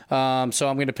Europe. So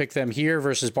I'm going to pick them here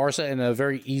versus Barca in a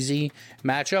very easy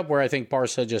matchup where I think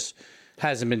Barca just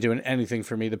hasn't been doing anything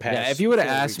for me the past. Yeah, if you would have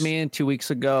asked me 2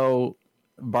 weeks ago,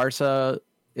 Barca,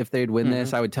 if they'd win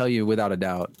this, I would tell you without a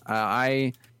doubt.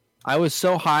 I was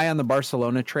so high on the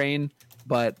Barcelona train,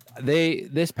 but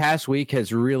this past week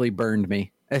has really burned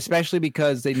me. especially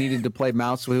because they needed to play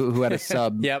Mouse, who had a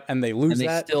sub. Yep, and they lose and they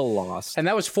that. still lost. And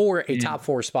that was for a top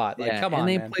 4 spot. Like, come on,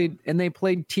 man. They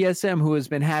played TSM, who has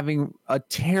been having a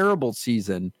terrible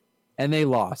season, and they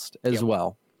lost as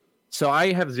well. So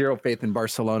I have zero faith in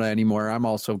Barcelona anymore. I'm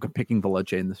also picking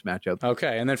Veloce in this matchup.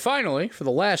 Okay, and then finally, for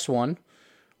the last one,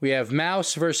 we have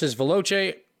Mouse versus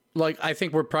Veloce. Like, I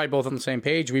think we're probably both on the same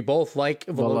page. We both like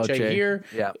Veloce here.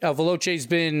 Yeah. Veloce's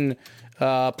been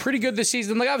pretty good this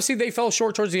season. Like, obviously, they fell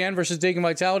short towards the end versus Dig and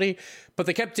Vitality, but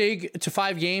they kept Dig to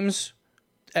 5 games,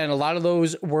 and a lot of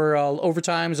those were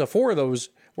overtimes. 4 of those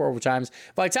were overtimes.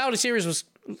 Vitality series was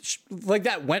like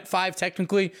that, went 5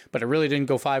 technically, but it really didn't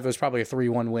go 5. It was probably a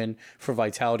 3-1 win for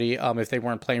Vitality if they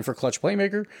weren't playing for clutch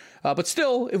playmaker. But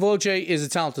still, Veloce is a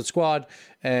talented squad,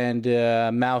 and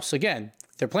Mouse, again,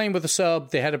 they're playing with a sub.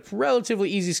 They had a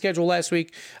relatively easy schedule last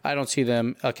week. I don't see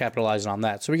them capitalizing on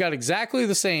that. So we got exactly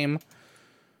the same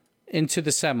into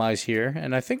the semis here,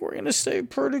 and I think we're going to stay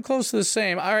pretty close to the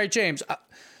same. All right, James,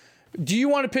 do you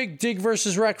want to pick Dig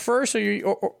versus Rec first, or do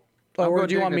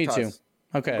you want me to?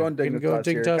 Okay, go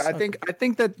Dignitas. I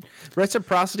think that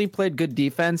Reciprocity played good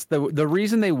defense. The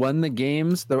reason they won the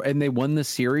games and they won the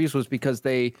series was because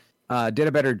they did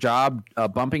a better job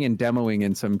bumping and demoing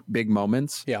in some big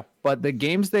moments. Yeah. But the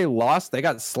games they lost, they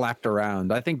got slapped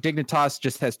around. I think Dignitas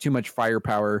just has too much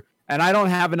firepower, and I don't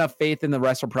have enough faith in the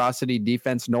Reciprocity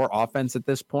defense nor offense at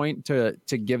this point to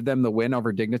give them the win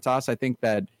over Dignitas. I think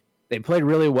that they played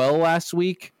really well last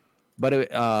week, but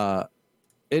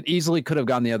it easily could have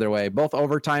gone the other way. Both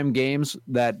overtime games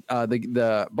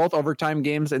both overtime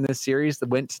games in this series that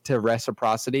went to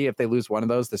Reciprocity. If they lose one of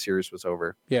those, the series was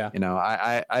over. Yeah. You know,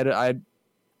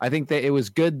 I think that it was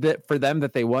good for them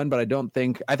that they won, but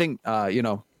I think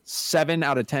 7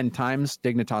 out of 10 times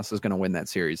Dignitas is going to win that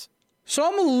series. So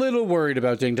I'm a little worried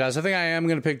about Dignitas. I think I am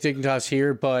going to pick Dignitas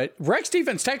here, but Rex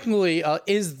defense technically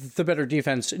is the better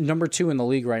defense, number 2 in the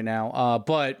league right now.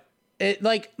 But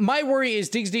my worry is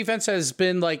Dig's defense has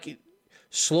been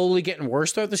slowly getting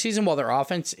worse throughout the season while their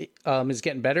offense is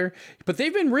getting better. But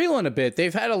they've been reeling a bit.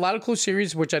 They've had a lot of close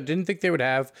series, which I didn't think they would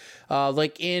have.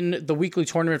 Like in the weekly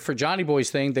tournament for Johnny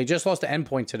Boy's thing, they just lost to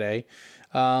Endpoint today.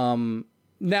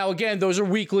 Now, again, those are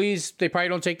weeklies. They probably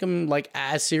don't take them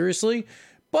as seriously.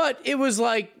 But it was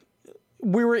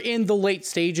we were in the late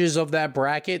stages of that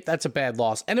bracket. That's a bad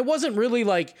loss. And it wasn't really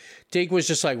Dig was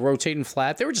just rotating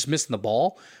flat. They were just missing the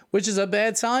ball, which is a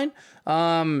bad sign.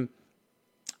 I'm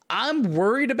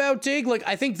worried about Dig.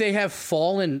 I think they have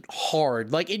fallen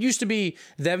hard. It used to be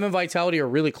them and Vitality are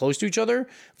really close to each other.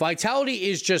 Vitality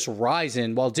is just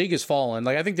rising while Dig is falling.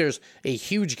 I think there's a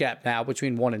huge gap now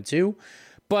between 1 and 2.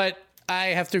 But I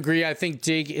have to agree. I think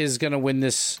Dig is going to win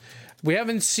this. We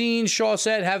haven't seen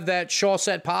Shawset have that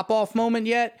Shawset pop-off moment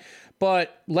yet,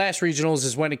 but last regionals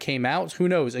is when it came out. Who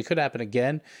knows? It could happen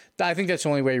again. I think that's the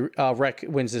only way Rec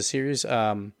wins this series.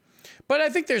 But I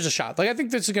think there's a shot. I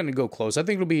think this is going to go close. I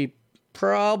think it'll be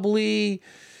probably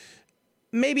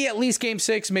maybe at least game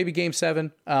 6, maybe game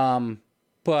 7.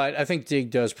 But I think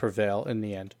Dig does prevail in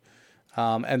the end.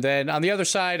 And then on the other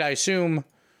side, I assume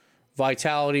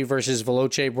Vitality versus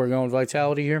Veloce. We're going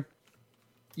Vitality here.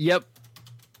 Yep.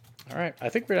 All right. I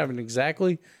think we're having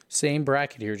exactly same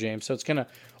bracket here, James. So it's going to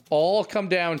all come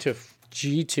down to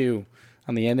G2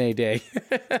 on the NA day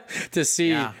to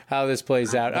see how this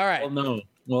plays out. All right.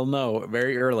 We'll know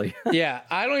very early. Yeah.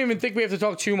 I don't even think we have to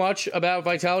talk too much about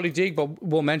Vitality Dig, but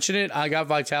we'll mention it. I got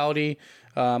Vitality.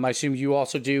 I assume you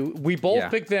also do. We both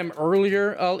picked them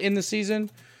earlier in the season.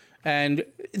 And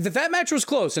that match was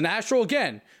close. And Astral,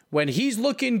 again, when he's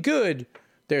looking good,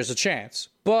 there's a chance.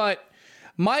 But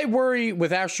my worry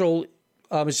with Astral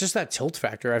is just that tilt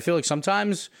factor. I feel like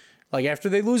sometimes, after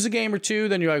they lose a game or two,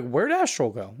 then you're where'd Astral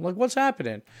go? What's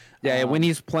happening? Yeah, when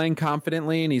he's playing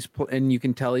confidently and and you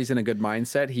can tell he's in a good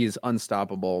mindset, he's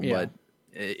unstoppable. Yeah.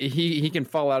 But he can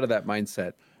fall out of that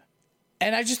mindset.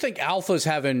 And I just think Alpha's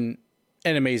having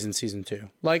an amazing season too.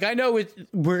 I know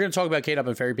we're going to talk about K-Dub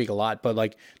and Fairy Peak a lot,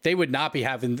 but they would not be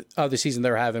having the season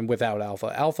they're having without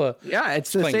Alpha. Alpha, yeah,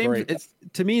 it's the same. Great.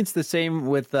 To me, it's the same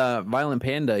with Violent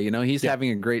Panda. He's having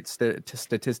a great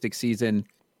statistic season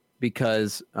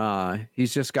because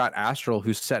he's just got Astral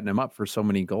who's setting him up for so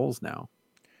many goals now.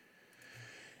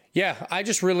 Yeah, I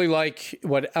just really like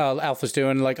what Alpha's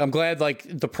doing. I'm glad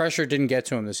the pressure didn't get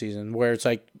to him this season, where it's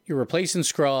you're replacing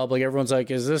Scrub. Everyone's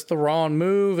is this the wrong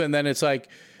move? And then it's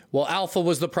well, Alpha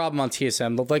was the problem on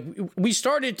TSM. We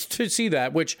started to see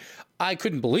that, which I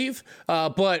couldn't believe,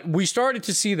 but we started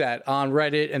to see that on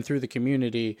Reddit and through the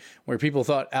community where people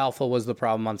thought Alpha was the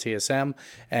problem on TSM.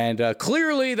 And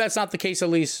clearly that's not the case, at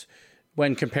least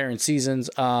when comparing seasons.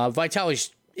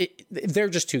 Vitality they're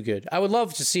just too good. I would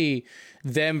love to see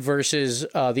them versus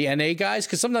the NA guys,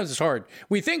 because sometimes it's hard.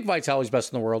 We think Vitality's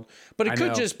best in the world, but it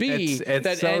could just be it's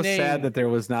that so NA... sad that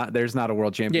there's not a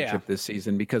world championship this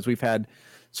season, because we've had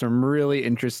some really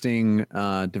interesting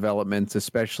developments,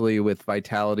 especially with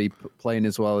Vitality playing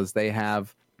as well as they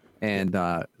have, and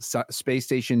Space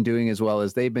Station doing as well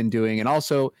as they've been doing. And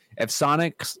also, if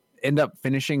Sonics end up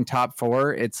finishing top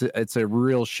 4, it's a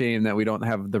real shame that we don't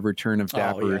have the return of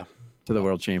Dapper to the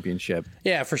world championship.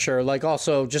 Yeah, for sure. Like,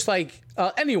 also, just like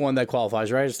anyone that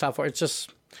qualifies, right? It's top 4. It's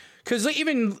just because like,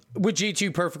 even with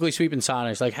G2 perfectly sweeping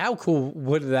Sonics, like, how cool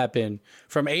would that have been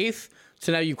from 8th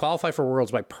to now you qualify for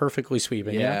Worlds by perfectly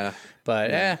sweeping? Yeah.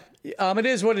 But it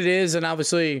is what it is, and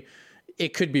obviously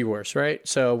it could be worse, right?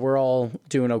 So we're all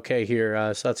doing okay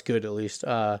here, so that's good at least.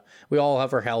 We all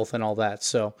have our health and all that,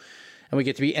 so, and we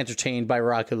get to be entertained by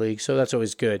Rocket League, so that's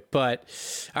always good. But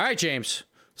all right, James.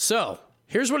 So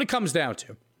here's what it comes down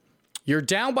to: you're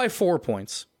down by 4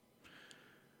 points.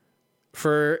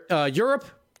 For Europe,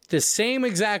 the same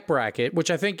exact bracket, which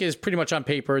I think is pretty much on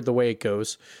paper the way it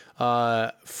goes.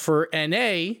 For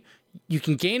NA, you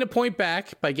can gain a point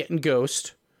back by getting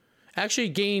Ghost. Actually,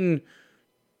 gain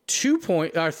 3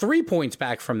 points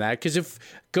back from that, because if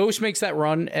Ghost makes that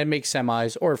run and makes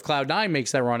semis, or if Cloud9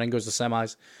 makes that run and goes to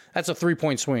semis, that's a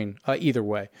 3-point swing either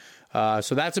way.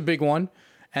 So that's a big one.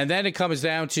 And then it comes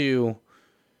down to,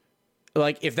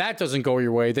 like, if that doesn't go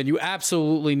your way, then you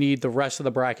absolutely need the rest of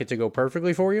the bracket to go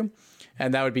perfectly for you.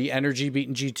 And that would be Energy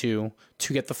beating G2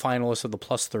 to get the finalists of the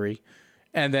 +3.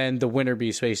 And then the winner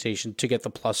be Space Station to get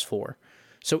the +4.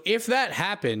 So if that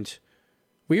happened,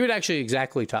 we would actually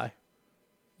exactly tie.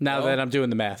 Now that I'm doing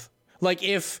the math. Like,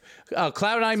 if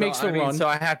Cloud9 makes the run... So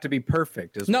I have to be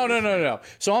perfect. No.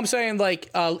 So I'm saying, like,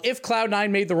 if Cloud9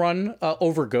 made the run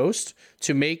over Ghost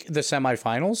to make the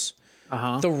semifinals,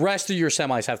 the rest of your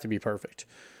semis have to be perfect.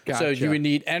 Gotcha. So you would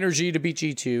need Energy to beat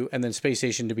G2 and then Space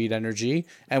Station to beat Energy,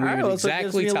 and we would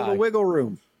exactly tie. A little wiggle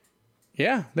room.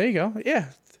 Yeah, there you go. Yeah,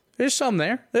 there's some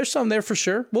there. There's some there for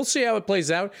sure. We'll see how it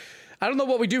plays out. I don't know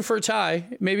what we do for a tie.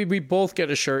 Maybe we both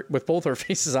get a shirt with both our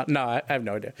faces on. No, I have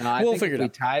no idea. No, we'll figure it out.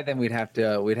 If we tie, then we'd have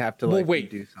to we'll wait.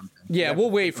 Do something. Yeah,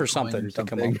 we'll wait for something to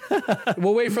come up.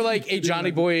 We'll wait for like a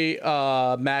Johnny Boy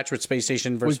match with Space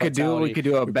Station versus Vitality. We could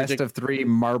do a best of 3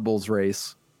 marbles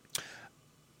race.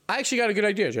 I actually got a good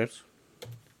idea, James.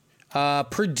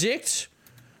 Predict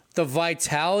the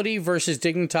Vitality versus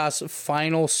Dignitas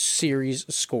final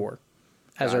series score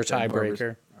as our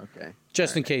tiebreaker. Okay.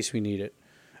 Just in case we need it.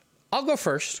 I'll go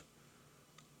first.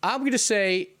 I'm going to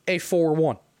say a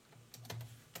 4-1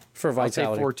 for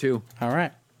Vitality. I'll say 4-2. All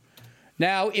right.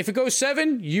 Now, if it goes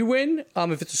 7, you win.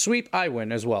 If it's a sweep, I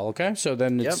win as well, okay? So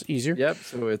then it's easier. Yep,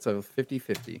 so it's a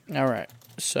 50-50. All right.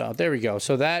 So there we go.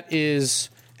 So that is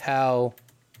how...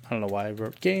 I don't know why I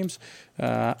wrote games.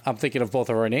 I'm thinking of both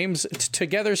of our names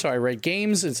together, so I write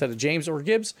games instead of James or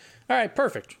Gibbs. All right,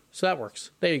 perfect. So that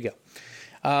works. There you go.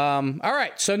 All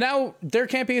right, so now there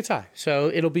can't be a tie.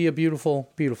 So it'll be a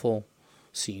beautiful, beautiful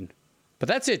scene. But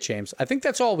that's it, James. I think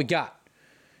that's all we got.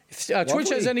 If Twitch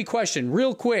has any question,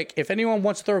 real quick, if anyone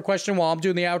wants to throw a question while I'm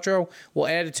doing the outro, we'll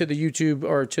add it to the YouTube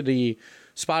or to the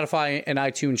Spotify and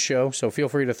iTunes show. So feel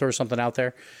free to throw something out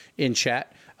there in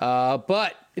chat.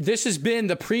 But this has been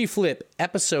the Pre-Flip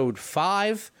episode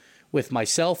 5 with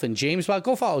myself and Jamesbot.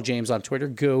 Go follow James on Twitter.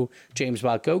 Go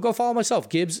Jamesbot. Go follow myself,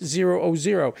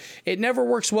 Gibbs000. It never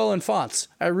works well in fonts.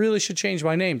 I really should change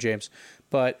my name, James,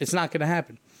 but it's not going to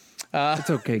happen. It's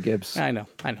okay, Gibbs. I know.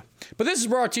 But this is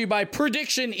brought to you by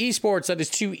Prediction Esports. That is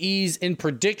 2 E's in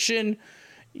prediction.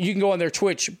 You can go on their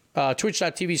Twitch,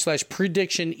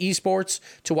 twitch.tv/Prediction Esports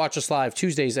to watch us live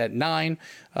Tuesdays at 9.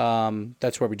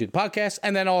 That's where we do the podcast.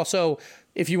 And then also,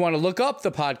 if you want to look up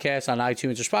the podcast on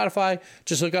iTunes or Spotify,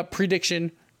 just look up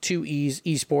Prediction 2 E's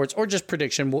Esports, or just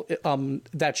Prediction.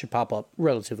 That should pop up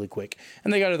relatively quick.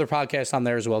 And they got other podcasts on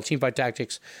there as well. Teamfight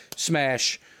Tactics,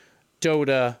 Smash,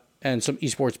 Dota, and some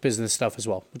esports business stuff as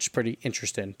well, which is pretty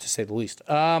interesting to say the least.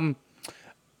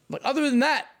 But other than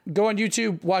that, go on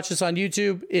YouTube, watch this on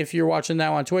YouTube. If you're watching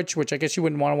now on Twitch, which I guess you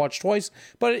wouldn't want to watch twice,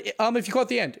 but if you caught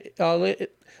the end,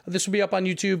 this will be up on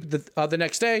YouTube the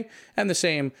next day, and the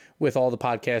same with all the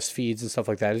podcast feeds and stuff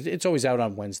like that. It's always out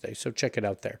on Wednesday, so check it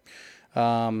out there.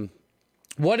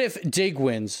 What if Dig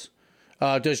wins?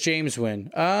 Does James win?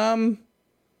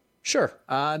 Sure.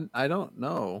 I don't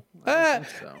know. I don't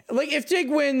think so. Like, if Dig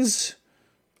wins,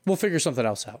 we'll figure something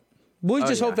else out. We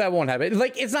just hope that won't happen.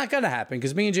 Like, it's not going to happen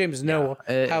because me and James know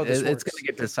how this works. It's going to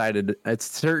get decided. It's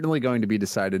certainly going to be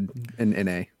decided in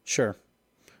NA. Sure.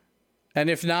 And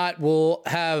if not, we'll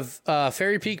have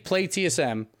Fairy Peak play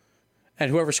TSM,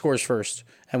 and whoever scores first,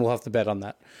 and we'll have to bet on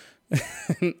that.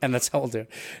 And that's how we'll do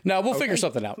it. No, we'll figure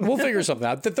something out. We'll figure something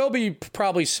out. That there'll be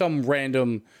probably some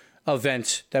random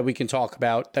event that we can talk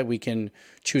about that we can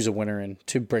choose a winner in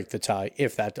to break the tie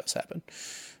if that does happen.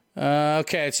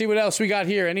 Okay, let's see what else we got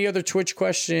here. Any other Twitch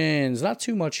questions? Not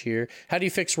too much here. How do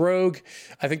you fix Rogue?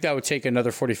 I think that would take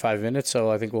another 45 minutes,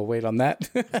 so I think we'll wait on that.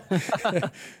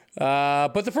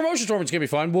 But the promotion tournament's going to be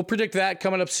fun. We'll predict that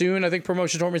coming up soon. I think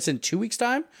promotion tournament's in 2 weeks'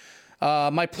 time.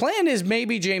 My plan is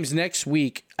maybe, James, next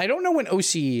week. I don't know when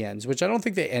OCE ends, which I don't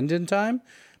think they end in time,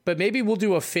 but maybe we'll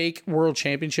do a fake World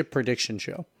Championship prediction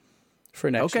show for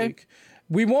next week.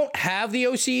 We won't have the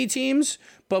OCE teams,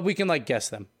 but we can guess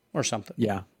them or something.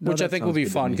 Yeah. Which I think will be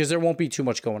fun because there won't be too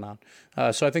much going on.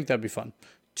 So I think that'd be fun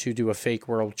to do a fake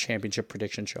World Championship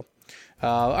prediction show.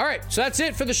 All right. So that's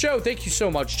it for the show. Thank you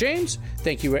so much, James.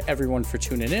 Thank you, everyone, for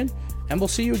tuning in. And we'll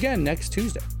see you again next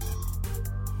Tuesday.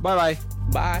 Bye-bye.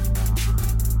 Bye.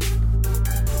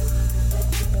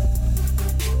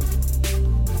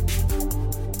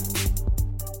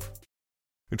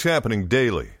 It's happening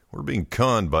daily. We're being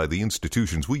conned by the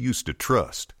institutions we used to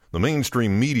trust. The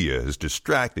mainstream media is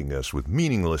distracting us with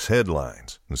meaningless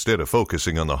headlines instead of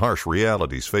focusing on the harsh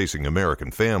realities facing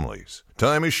American families.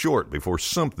 Time is short before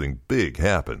something big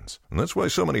happens, and that's why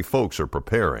so many folks are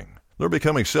preparing. They're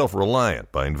becoming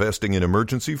self-reliant by investing in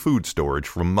emergency food storage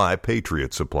from My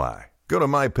Patriot Supply. Go to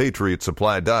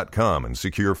MyPatriotSupply.com and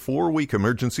secure 4-week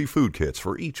emergency food kits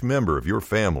for each member of your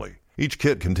family. Each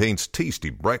kit contains tasty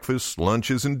breakfasts,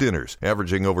 lunches, and dinners,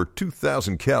 averaging over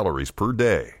 2,000 calories per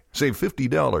day. Save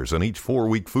 $50 on each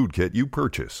 4-week food kit you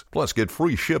purchase. Plus, get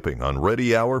free shipping on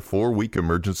Ready Hour 4-week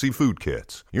emergency food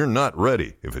kits. You're not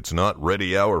ready if it's not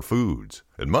Ready Hour foods.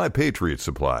 At My Patriot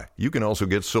Supply, you can also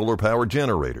get solar power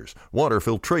generators, water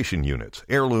filtration units,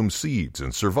 heirloom seeds,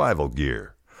 and survival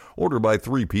gear. Order by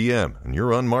 3 p.m. and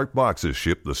your unmarked boxes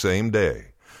ship the same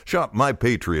day. Shop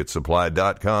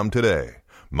MyPatriotSupply.com today.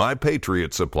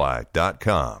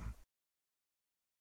 MyPatriotSupply.com.